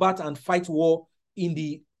to combat and fight war on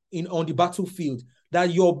the battlefield.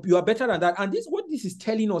 That you are better than that. And what this is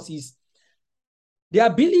telling us is the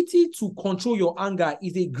ability to control your anger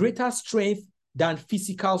is a greater strength than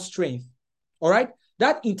physical strength. All right?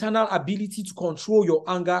 That internal ability to control your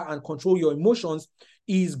anger and control your emotions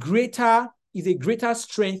is a greater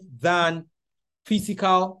strength than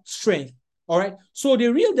physical strength. All right? So the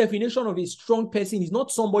real definition of a strong person is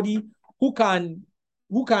not somebody who can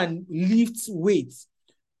lift weights,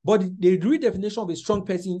 but the real definition of a strong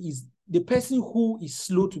person is the person who is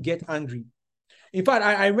slow to get angry. In fact,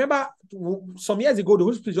 I remember some years ago, the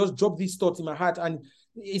Holy Spirit just dropped this thought in my heart, and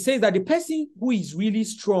it says that the person who is really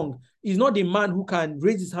strong is not the man who can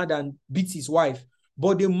raise his hand and beat his wife,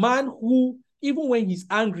 but the man who, even when he's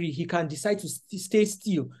angry, he can decide to stay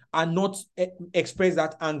still and not express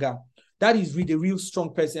that anger. That is the real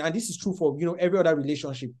strong person, and this is true for every other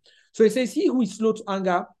relationship. So it says, he who is slow to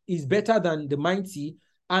anger is better than the mighty,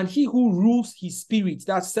 and he who rules his spirit,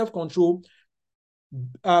 that's self-control,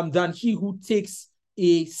 than he who takes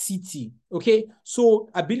a city. Okay, so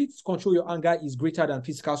ability to control your anger is greater than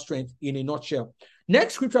physical strength in a nutshell.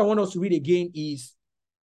 Next scripture I want us to read again is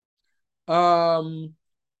Proverbs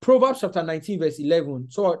chapter 19, verse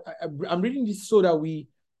 11. So I'm reading this so that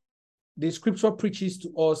the scripture preaches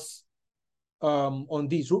to us on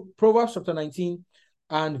this. Proverbs chapter 19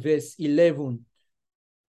 and verse 11.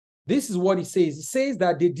 This is what it says. It says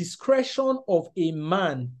that the discretion of a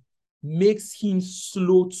man makes him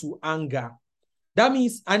slow to anger. That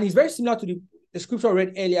means, and it's very similar to the scripture I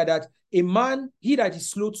read earlier, that a man, he that is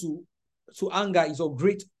slow to anger is of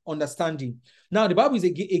great understanding. Now, the Bible is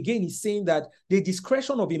again is saying that the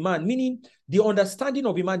discretion of a man, meaning the understanding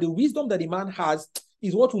of a man, the wisdom that a man has,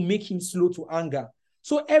 is what will make him slow to anger.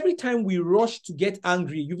 So every time we rush to get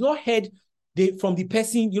angry, you've not heard from the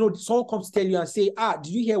person, someone comes to tell you and say,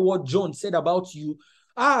 did you hear what John said about you?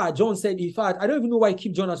 John said, in fact, I don't even know why you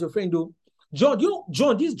keep John as your friend, though. John,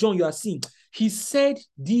 this John you are seeing, he said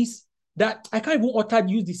this, that I can't even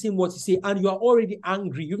use the same words he say, and you are already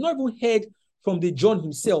angry. You've not even heard from the John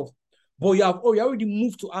himself, but you already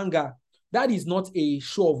moved to anger. That is not a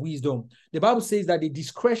show of wisdom. The Bible says that the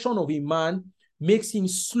discretion of a man makes him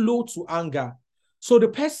slow to anger. So the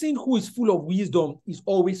person who is full of wisdom is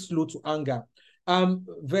always slow to anger.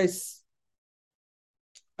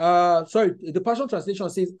 The Passion Translation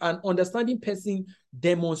says, an understanding person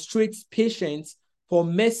demonstrates patience, for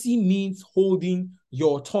mercy means holding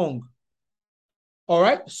your tongue. All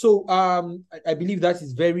right, so I believe that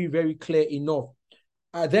is very, very clear enough.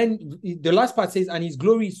 Then the last part says, and his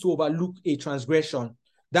glory is to overlook a transgression.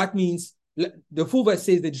 That means the full verse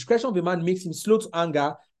says, the discretion of a man makes him slow to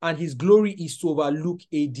anger, and his glory is to overlook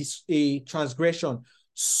a transgression.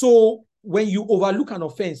 So when you overlook an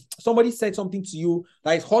offense, somebody said something to you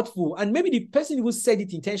that is hurtful, and maybe the person even said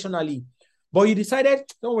it intentionally, but you decided,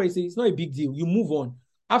 don't worry, it's not a big deal. You move on.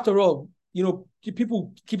 After all,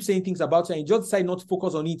 people keep saying things about it, and you just decide not to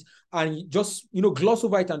focus on it, and just, gloss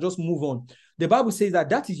over it and just move on. The Bible says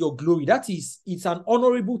that is your glory. It's an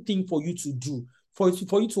honorable thing for you to do, for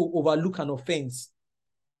you to overlook an offense.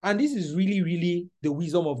 And this is really, really the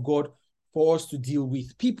wisdom of God for us to deal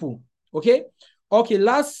with people. Okay? Okay,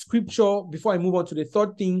 last scripture before I move on to the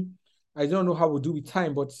third thing. I don't know how we'll do with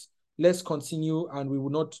time, but let's continue and we will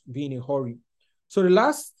not be in a hurry. So the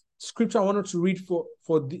last scripture I wanted to read before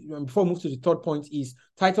we move to the third point is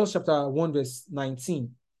Titus chapter 1, verse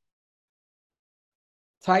 19.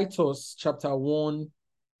 Titus chapter 1,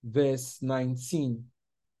 verse 19.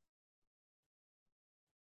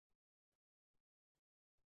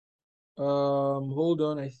 Hold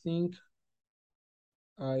on, I think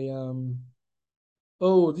I am.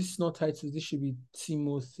 Oh, this is not Titus. This should be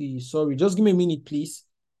Timothy. Sorry, just give me a minute, please.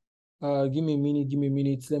 Give me a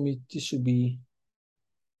minute. This should be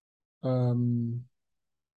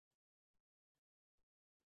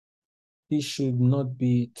this should not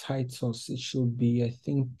be Titus. It should be, I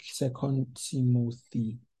think, 2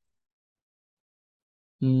 Timothy.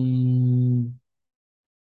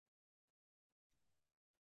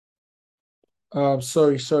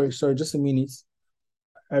 Sorry. Just a minute.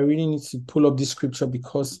 I really need to pull up this scripture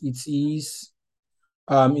because it's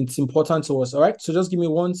important to us. All right. So just give me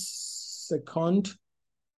 1 second.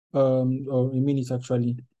 Or a minute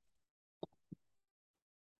actually.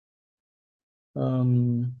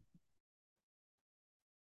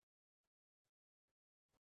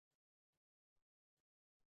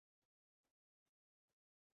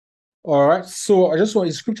 All right. So I just want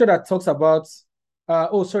a scripture that talks about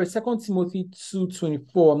 2 Timothy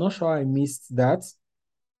 2:24. I'm not sure I missed that.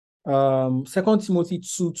 2 Timothy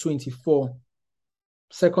 2:24.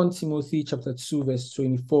 2 Timothy chapter 2, verse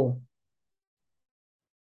 24.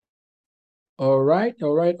 All right.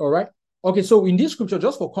 Okay, so in this scripture,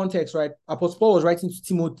 just for context, right, Apostle Paul was writing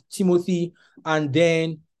to Timothy, and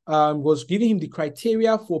then was giving him the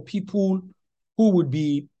criteria for people who would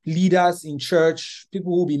be leaders in church,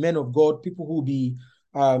 people who will be men of God, people who will be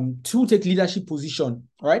to take leadership position,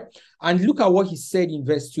 right? And look at what he said in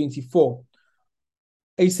verse 24.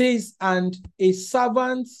 He says, and a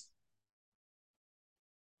servant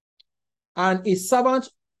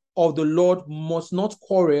of the Lord must not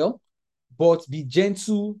quarrel, but be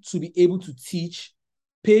gentle, to be able to teach,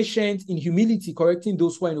 patient, in humility, correcting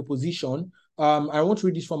those who are in opposition. I want to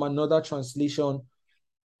read this from another translation.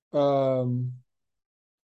 From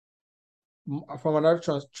another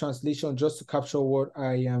translation, just to capture what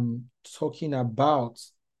I am talking about.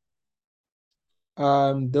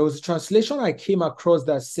 There was a translation I came across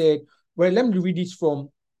that said, well, let me read it from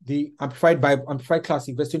the Amplified Bible, Amplified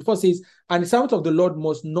Classic. Verse 24 says, and the servant of the Lord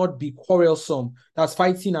must not be quarrelsome, that's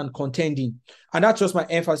fighting and contending. And that's just my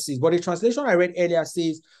emphasis. But the translation I read earlier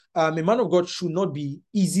says, a man of God should not be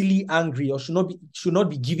easily angry, or should not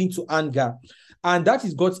be given to anger. And that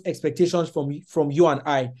is God's expectations from you and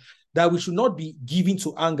I, that we should not be given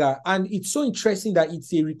to anger. And it's so interesting that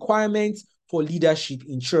it's a requirement for leadership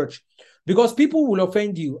in church, because people will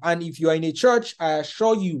offend you. And if you are in a church, I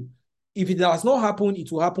assure you, if it does not happen,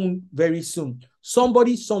 it will happen very soon.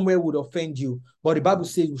 Somebody somewhere would offend you, but the Bible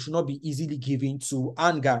says we should not be easily given to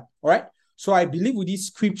anger. All right. So I believe with these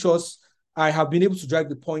scriptures, I have been able to drive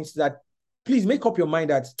the point that please make up your mind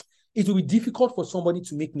that it will be difficult for somebody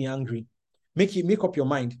to make me angry. Make up your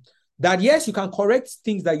mind that yes, you can correct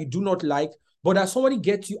things that you do not like, but that somebody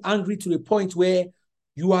gets you angry to the point where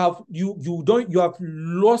you have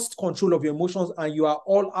lost control of your emotions and you are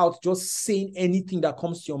all out just saying anything that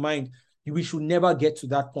comes to your mind. We should never get to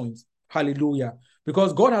that point. Hallelujah.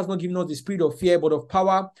 Because God has not given us the spirit of fear, but of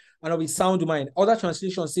power and of his sound mind. Other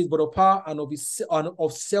translations says, but of power and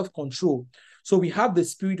of self-control. So we have the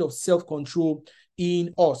spirit of self-control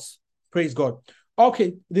in us. Praise God.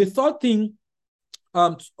 Okay, the third thing,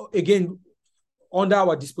 again, under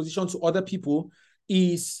our disposition to other people,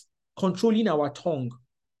 is controlling our tongue.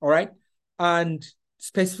 All right. And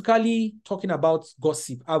specifically talking about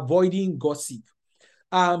gossip, avoiding gossip.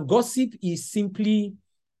 Gossip is simply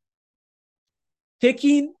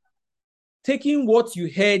taking what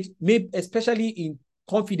you heard, maybe especially in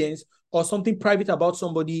confidence or something private about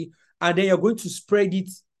somebody, and then you're going to spread it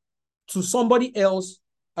to somebody else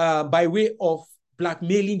by way of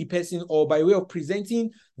blackmailing the person, or by way of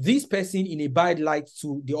presenting this person in a bad light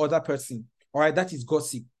to the other person. All right, that is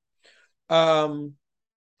gossip.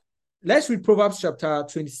 Let's read Proverbs chapter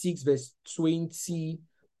 26, verse 20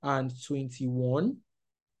 and 21.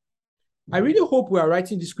 I really hope we are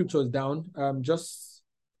writing the scriptures down, just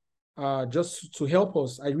to help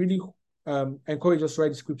us. I really encourage us to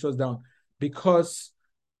write the scriptures down, because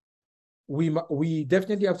we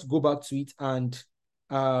definitely have to go back to it and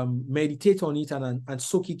meditate on it and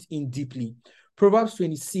soak it in deeply. Proverbs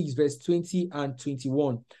 26, verse 20 and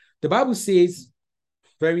 21. The Bible says,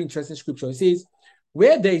 very interesting scripture. It says,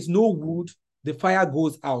 where there is no wood, the fire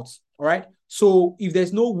goes out. All right. So if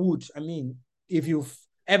there's no wood, I mean, if you've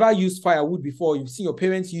ever used firewood before, you've seen your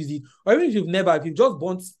parents use it, or even if you've just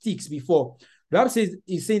burnt sticks before, the Bible says,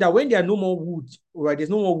 is saying that when there are no more wood, right, there's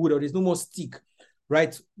no more wood or there's no more stick,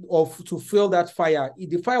 right, to fuel that fire,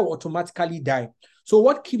 the fire will automatically die. So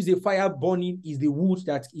what keeps the fire burning is the wood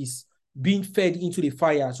that is being fed into the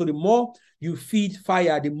fire. So the more you feed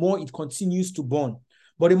fire, the more it continues to burn.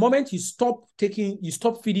 But the moment you stop feeding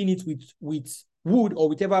it with wood or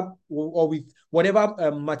whatever, or with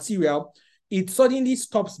whatever material, it suddenly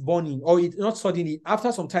stops burning, or it not suddenly,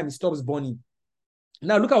 after some time, it stops burning.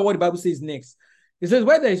 Now look at what the Bible says next. It says,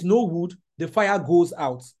 where there is no wood, the fire goes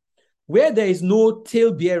out. Where there is no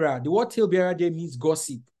talebearer, the word talebearer there means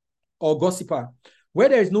gossip or gossiper. Where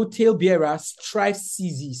there is no talebearer, strife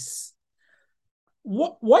ceases.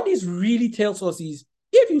 What this really tells us is,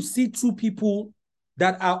 if you see two people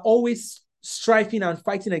that are always striving and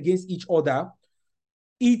fighting against each other,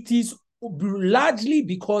 it is largely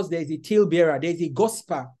because there is a talebearer, there is a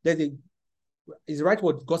gossiper, is the right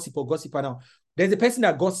word gossip or gossiper now? There's a person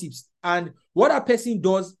that gossips, and what that person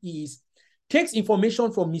does is takes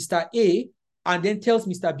information from Mr. A and then tells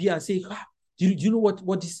Mr. B and says, do you know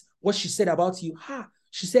what she said about you?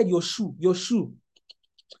 She said your shoe,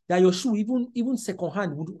 that your shoe, even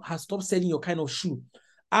secondhand, has stopped selling your kind of shoe.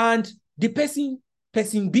 And the person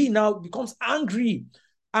B now becomes angry.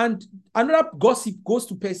 And another gossip goes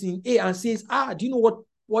to person A and says, do you know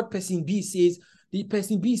what person B says? The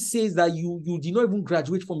person B says that you did not even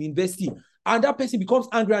graduate from university. And that person becomes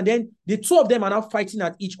angry, and then the two of them are now fighting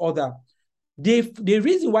at each other. The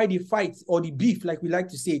reason why they fight, or the beef, like we like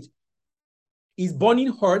to say it, is burning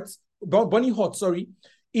hot,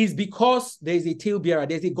 is because there's a talebearer,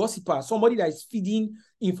 there's a gossiper, somebody that is feeding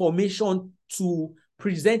information to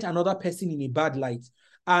present another person in a bad light.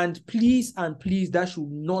 And please, that should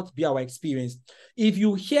not be our experience. If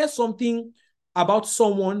you hear something about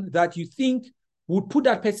someone that you think would put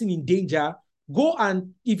that person in danger, go,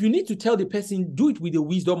 and if you need to tell the person, do it with the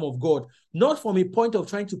wisdom of God, not from a point of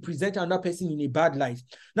trying to present another person in a bad light.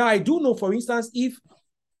 Now, I do know, for instance, if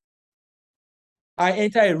I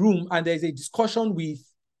enter a room and there's a discussion with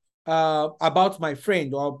about my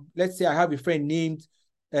friend, or let's say I have a friend named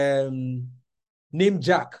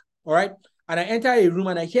Jack, all right? And I enter a room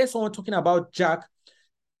and I hear someone talking about Jack.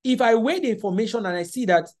 If I weigh the information and I see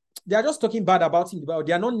that they are just talking bad about him, but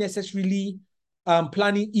they are not necessarily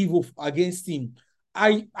planning evil against him,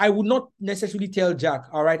 I would not necessarily tell Jack,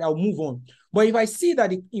 all right, I'll move on. But if I see that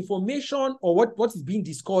the information or what is being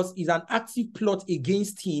discussed is an active plot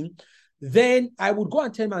against him, then I would go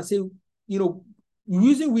and tell him and say,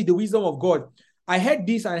 using with the wisdom of God, I heard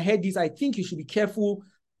this and I heard this. I think you should be careful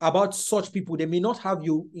about such people. They may not have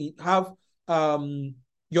your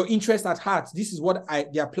interest at heart. This is what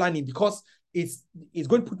they are planning, because it's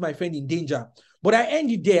going to put my friend in danger. But I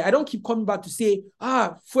end it there. I don't keep coming back to say,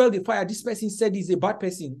 fuel the fire. This person said he's a bad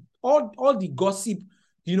person. All the gossip,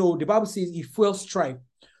 the Bible says it fuels strife.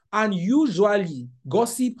 And usually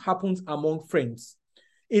gossip happens among friends.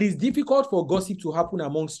 It is difficult for gossip to happen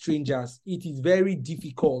among strangers. It is very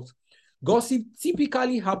difficult. Gossip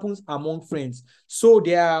typically happens among friends. So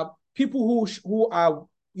there are people who are,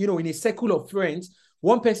 in a circle of friends.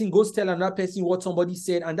 One person goes tell another person what somebody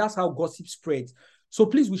said, and that's how gossip spreads. So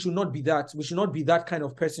please, we should not be that. We should not be that kind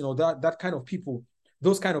of person, or that kind of people.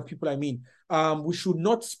 Those kind of people, I mean. We should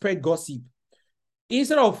not spread gossip.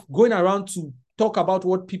 Instead of going around to talk about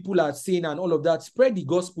what people are saying and all of that, spread the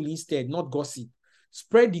gospel instead, not gossip.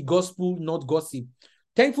 Spread the gospel, not gossip.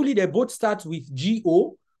 Thankfully, they both start with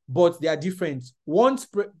G-O, but they are different. One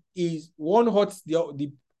hurts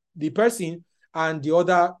the person, and the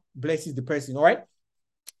other blesses the person, all right?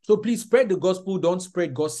 So please spread the gospel, don't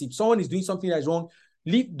spread gossip. Someone is doing something that is wrong,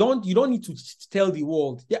 you don't need to tell the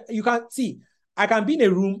world. Yeah, you can see, I can be in a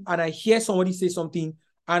room and I hear somebody say something,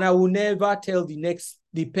 and I will never tell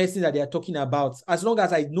the person that they are talking about, as long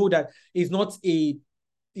as I know that it's not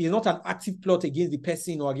an active plot against the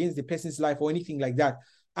person or against the person's life or anything like that.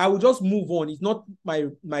 I will just move on. It's not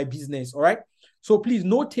my business, all right? So please,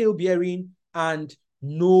 no tale-bearing and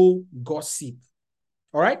no gossip,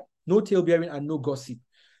 all right? No tale-bearing and no gossip.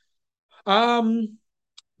 Now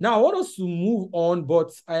I want us to move on,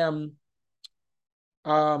 but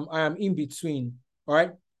I am in between. All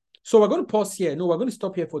right. So we're going to pause here. No, we're going to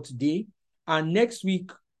stop here for today. And next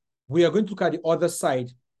week, we are going to look at the other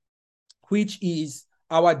side, which is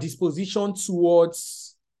our disposition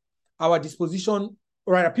towards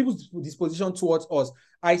people's disposition towards us.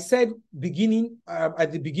 I said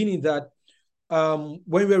at the beginning that when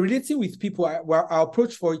we're relating with people, our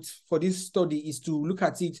approach for this study is to look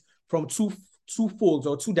at it from two folds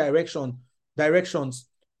or two directions.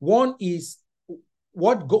 One is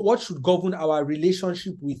what should govern our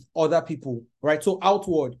relationship with other people, right? So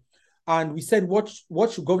outward. And we said what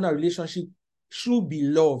should govern our relationship should be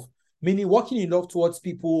love, meaning walking in love towards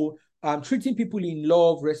people, treating people in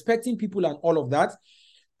love, respecting people, and all of that.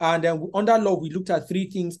 And then under love, we looked at three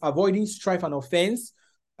things: avoiding strife and offense,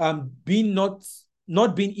 being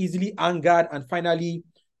not being easily angered, and finally,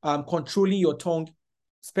 controlling your tongue,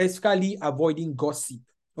 specifically avoiding gossip.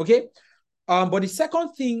 Okay. But the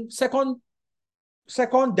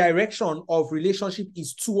second direction of relationship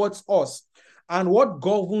is towards us. And what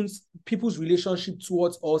governs people's relationship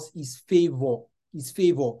towards us is favor.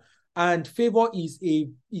 And favor is a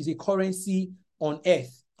currency on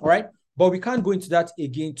earth. All right. But we can't go into that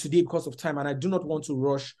again today because of time. And I do not want to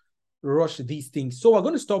rush these things. So we're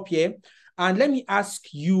going to stop here. And let me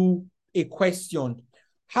ask you a question.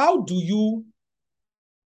 How do you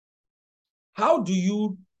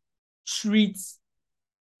treat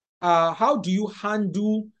how do you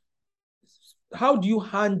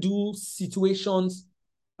handle situations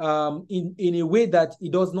in a way that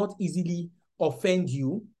it does not easily offend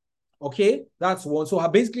you? Okay, that's one. So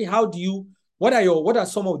basically, what are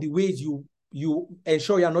some of the ways you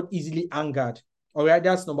ensure you're not easily angered? All right,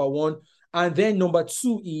 that's number one. And then number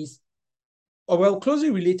two is,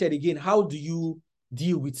 closely related again, how do you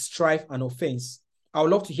deal with strife and offense? I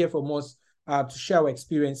would love to hear from us to share our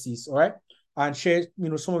experiences, all right? And share,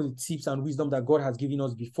 some of the tips and wisdom that God has given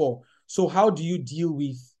us before. So how do you deal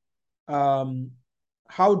with,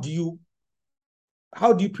 how do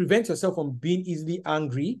you prevent yourself from being easily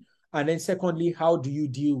angry? And then secondly, how do you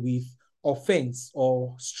deal with offense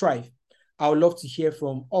or strife? I would love to hear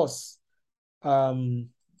from us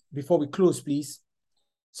before we close, please.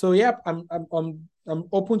 So yeah, I'm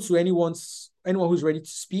open to anyone who's ready to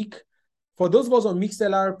speak. For those of us on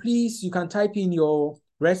Mixlr, please, you can type in your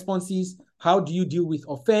responses. How do you deal with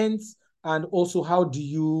offense? And also, how do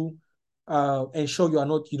you ensure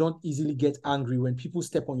you don't easily get angry when people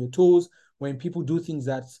step on your toes, when people do things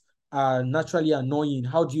that are naturally annoying?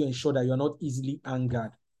 How do you ensure that you're not easily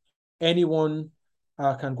angered? Anyone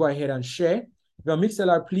can go ahead and share. If you're on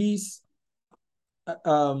Mixlr, please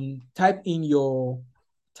type in your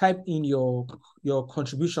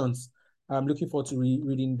contributions. I'm looking forward to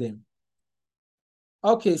reading them.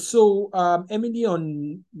 Okay, so Emily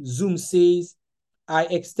on Zoom says, I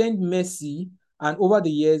extend mercy, and over the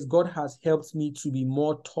years, God has helped me to be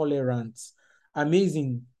more tolerant.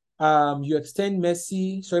 Amazing. You extend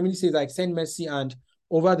mercy. So Emily says, I extend mercy, and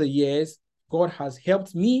over the years, God has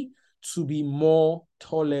helped me to be more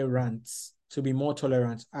tolerant.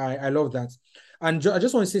 I love that. And I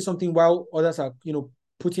just want to say something while others are,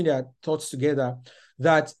 putting their thoughts together,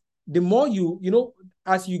 that the more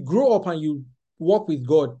as you grow up and you walk with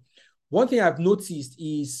God, one thing I've noticed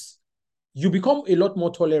is you become a lot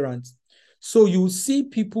more tolerant. So you see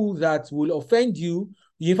people that will offend you.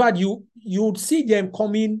 In fact, you see them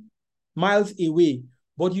coming miles away,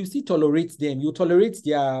 but you still tolerate them. You tolerate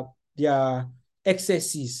their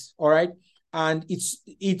excesses, all right? And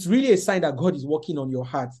it's really a sign that God is working on your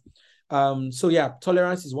heart. So yeah,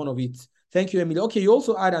 tolerance is one of it. Thank you, Emily. Okay, you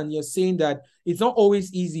also add, and you're saying that it's not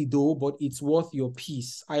always easy though, but it's worth your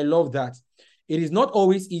peace. I love that. It is not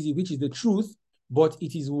always easy, which is the truth, but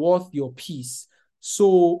it is worth your peace.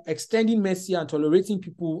 So extending mercy and tolerating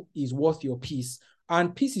people is worth your peace.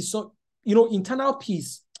 And peace is internal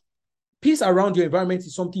peace. Peace around your environment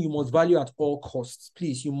is something you must value at all costs.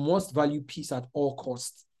 Please, you must value peace at all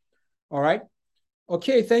costs. All right.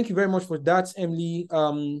 Okay, thank you very much for that, Emily.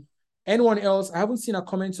 Anyone else? I haven't seen a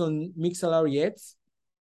comment on Mixlr yet.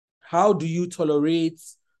 How do you tolerate,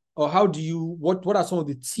 or what are some of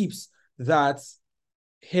the tips that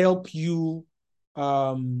help you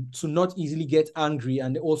to not easily get angry?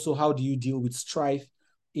 And also, how do you deal with strife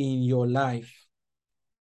in your life?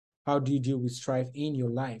 How do you deal with strife in your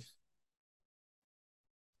life?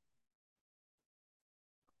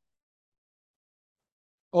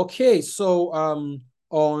 Okay, so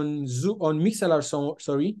on Zoom, on Mixlr,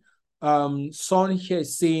 Son here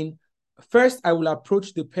is saying, first I will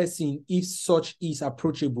approach the person if such is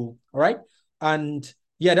approachable. All right, and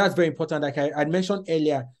yeah, that's very important. Like I mentioned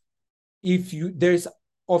earlier, if there's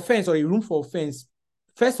offense or a room for offense,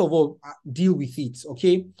 first of all, deal with it,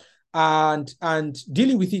 okay? And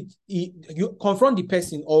dealing with it, you confront the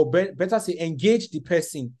person, or better say, engage the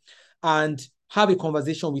person and have a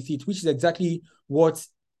conversation with it, which is exactly what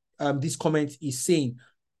this comment is saying.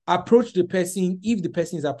 Approach the person if the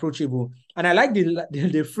person is approachable. And I like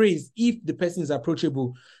the phrase, if the person is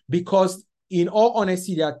approachable, because in all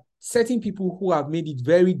honesty, there are certain people who have made it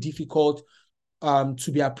very difficult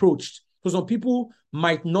to be approached. So some people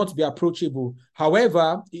might not be approachable.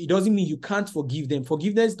 However, it doesn't mean you can't forgive them.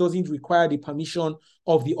 Forgiveness doesn't require the permission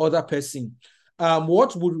of the other person.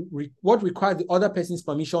 What requires the other person's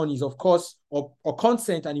permission is, of course, or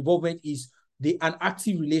consent and involvement, is an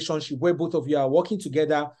active relationship where both of you are working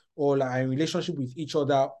together, or like a relationship with each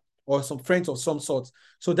other, or some friends of some sort.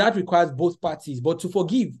 So that requires both parties. But to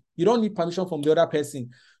forgive, you don't need permission from the other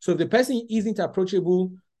person. So if the person isn't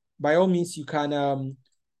approachable, by all means, you can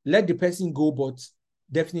let the person go, but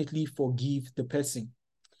definitely forgive the person.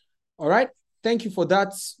 All right. Thank you for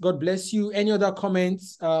that. God bless you. Any other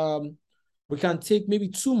comments? We can take maybe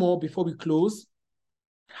 2 more before we close.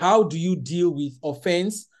 How do you deal with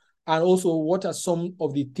offense? And also, what are some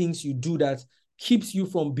of the things you do that keeps you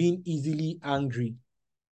from being easily angry?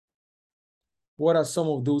 What are some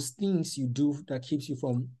of those things you do that keeps you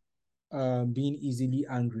from being easily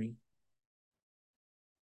angry?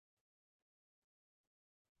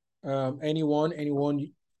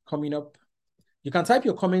 Anyone coming up? You can type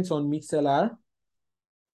your comments on Mixlr.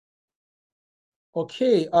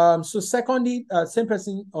 Okay. So secondly, same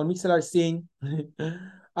person on Mixlr is saying,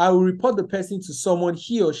 I will report the person to someone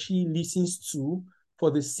he or she listens to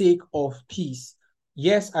for the sake of peace.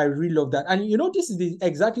 Yes, I really love that. And this is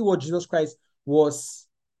exactly what Jesus Christ was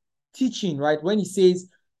teaching, right? When he says,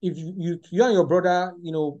 if you and your brother,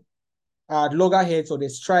 are at loggerheads, or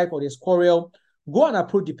there's strife, or there's quarrel, go and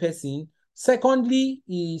approach the person. Secondly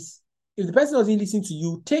is, if the person doesn't listen to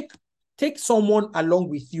you, take someone along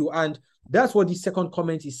with you. And that's what the second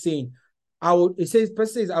comment is saying. Person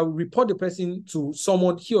says, I will report the person to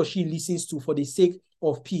someone he or she listens to for the sake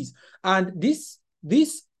of peace. And this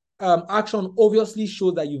action obviously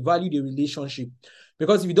shows that you value the relationship.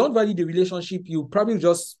 Because if you don't value the relationship, you probably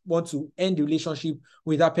just want to end the relationship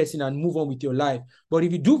with that person and move on with your life. But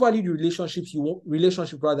if you do value the relationship, you'll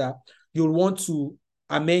want to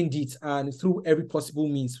amend it, and through every possible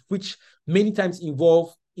means, which many times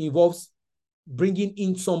involves bringing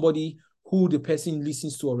in somebody who the person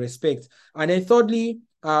listens to or respects. And then thirdly,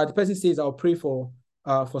 the person says, I'll pray for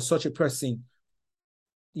such a person.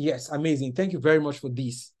 Yes, amazing. Thank you very much for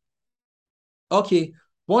this. Okay,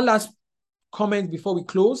 one last comment before we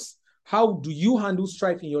close. How do you handle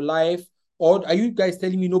strife in your life? Or are you guys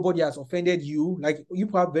telling me nobody has offended you? Like, you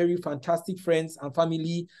have very fantastic friends and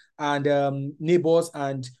family and neighbors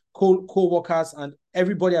and co-workers, and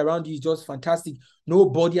everybody around you is just fantastic.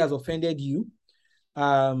 Nobody has offended you.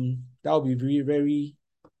 That would be very, very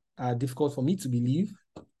difficult for me to believe.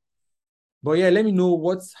 But yeah, let me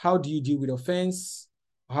know how do you deal with offense?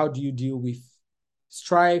 How do you deal with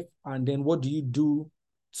strife? And then what do you do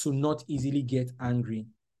to not easily get angry?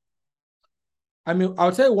 I mean,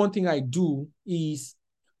 I'll tell you one thing I do is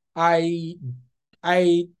I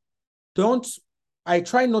try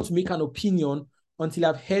not to make an opinion until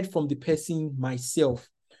I've heard from the person myself.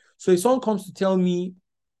 So if someone comes to tell me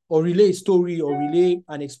or relay a story or relay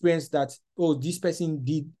an experience that, oh, this person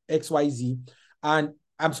did XYZ, and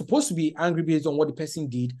I'm supposed to be angry based on what the person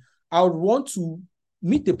did, I would want to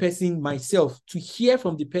meet the person myself to hear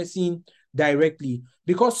from the person directly,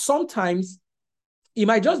 because sometimes it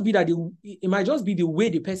might just be the way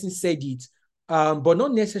the person said it, but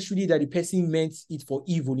not necessarily that the person meant it for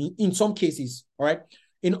evil in some cases, all right?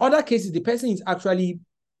 In other cases, the person is actually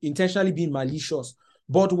intentionally being malicious.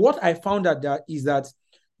 But what I found out that is that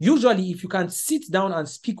usually if you can sit down and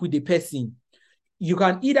speak with the person, you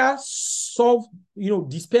can either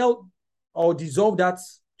dispel or dissolve that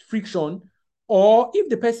friction, or if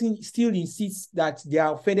the person still insists that they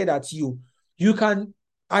are offended at you, you can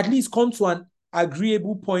at least come to an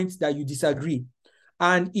agreeable point that you disagree.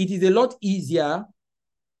 And it is a lot easier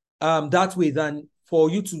that way than for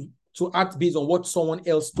you to act based on what someone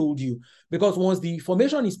else told you. Because once the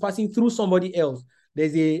information is passing through somebody else,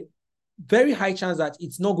 there's a very high chance that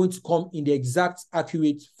it's not going to come in the exact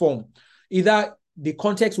accurate form. Either the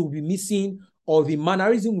context will be missing, or the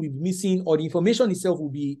mannerism will be missing, or the information itself will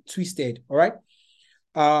be twisted, all right?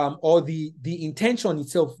 Or the intention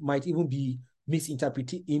itself might even be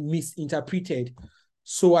misinterpreted.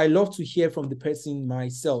 So I love to hear from the person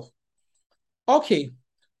myself. Okay,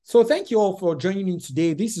 so thank you all for joining me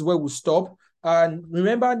today. This is where we'll stop. And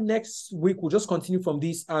remember, next week we'll just continue from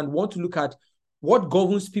this and want to look at what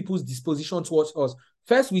governs people's disposition towards us.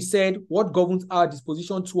 First, we said what governs our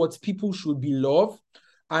disposition towards people should be love.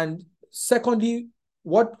 And secondly,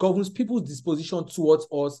 what governs people's disposition towards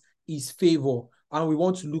us is favor. And we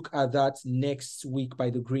want to look at that next week by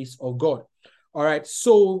the grace of God. All right.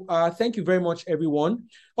 So thank you very much, everyone.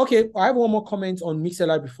 Okay, I have one more comment on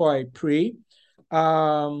Mixlr before I pray.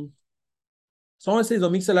 Someone says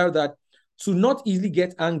on Mixlr that to not easily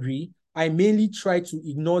get angry, I mainly try to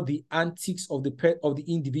ignore the antics of the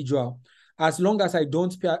individual. As long as I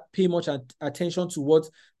don't pay much attention to what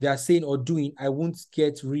they are saying or doing, I won't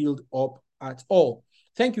get reeled up at all.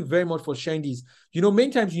 Thank you very much for sharing this. Many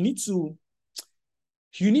times you need to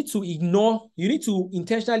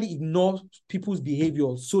intentionally ignore people's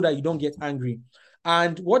behavior so that you don't get angry.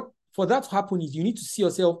 And what for that to happen is you need to see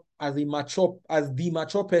yourself as the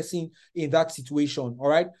mature person in that situation. All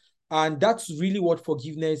right. And that's really what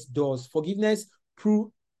forgiveness does. Forgiveness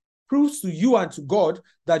proves to you and to God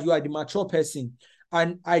that you are the mature person.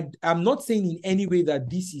 And I'm not saying in any way that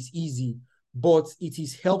this is easy, but it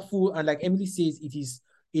is helpful. And like Emily says, it is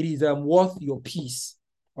worth your peace.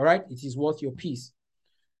 All right. It is worth your peace.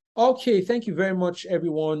 Okay, thank you very much,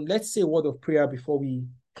 everyone. Let's say a word of prayer before we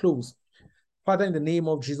close. Father, in the name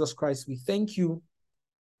of Jesus Christ, we thank you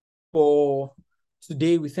for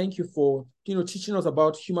today. We thank you for teaching us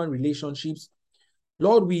about human relationships.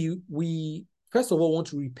 Lord, we first of all want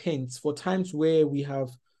to repent for times where we have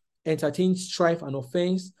entertained strife and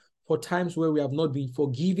offense, for times where we have not been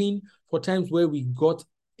forgiving, for times where we got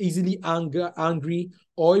easily angry,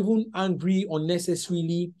 or even angry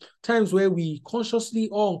unnecessarily, times where we consciously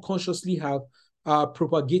or unconsciously have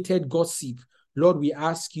propagated gossip. Lord, we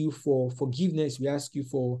ask you for forgiveness. We ask you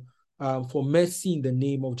for mercy in the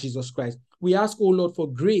name of Jesus Christ. We ask, oh Lord,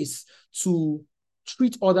 for grace to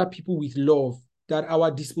treat other people with love, that our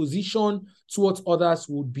disposition towards others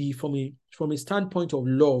would be from a standpoint of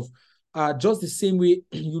love. Just the same way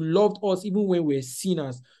you loved us even when we were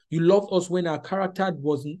sinners. You loved us when our character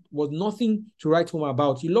was nothing to write home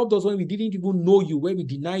about. You loved us when we didn't even know you, when we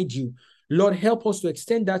denied you. Lord, help us to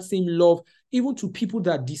extend that same love even to people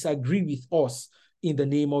that disagree with us in the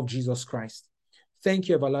name of Jesus Christ. Thank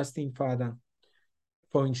you, everlasting Father,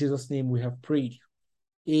 for in Jesus' name we have prayed.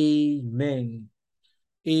 Amen.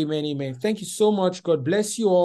 Amen, amen. Thank you so much. God bless you all.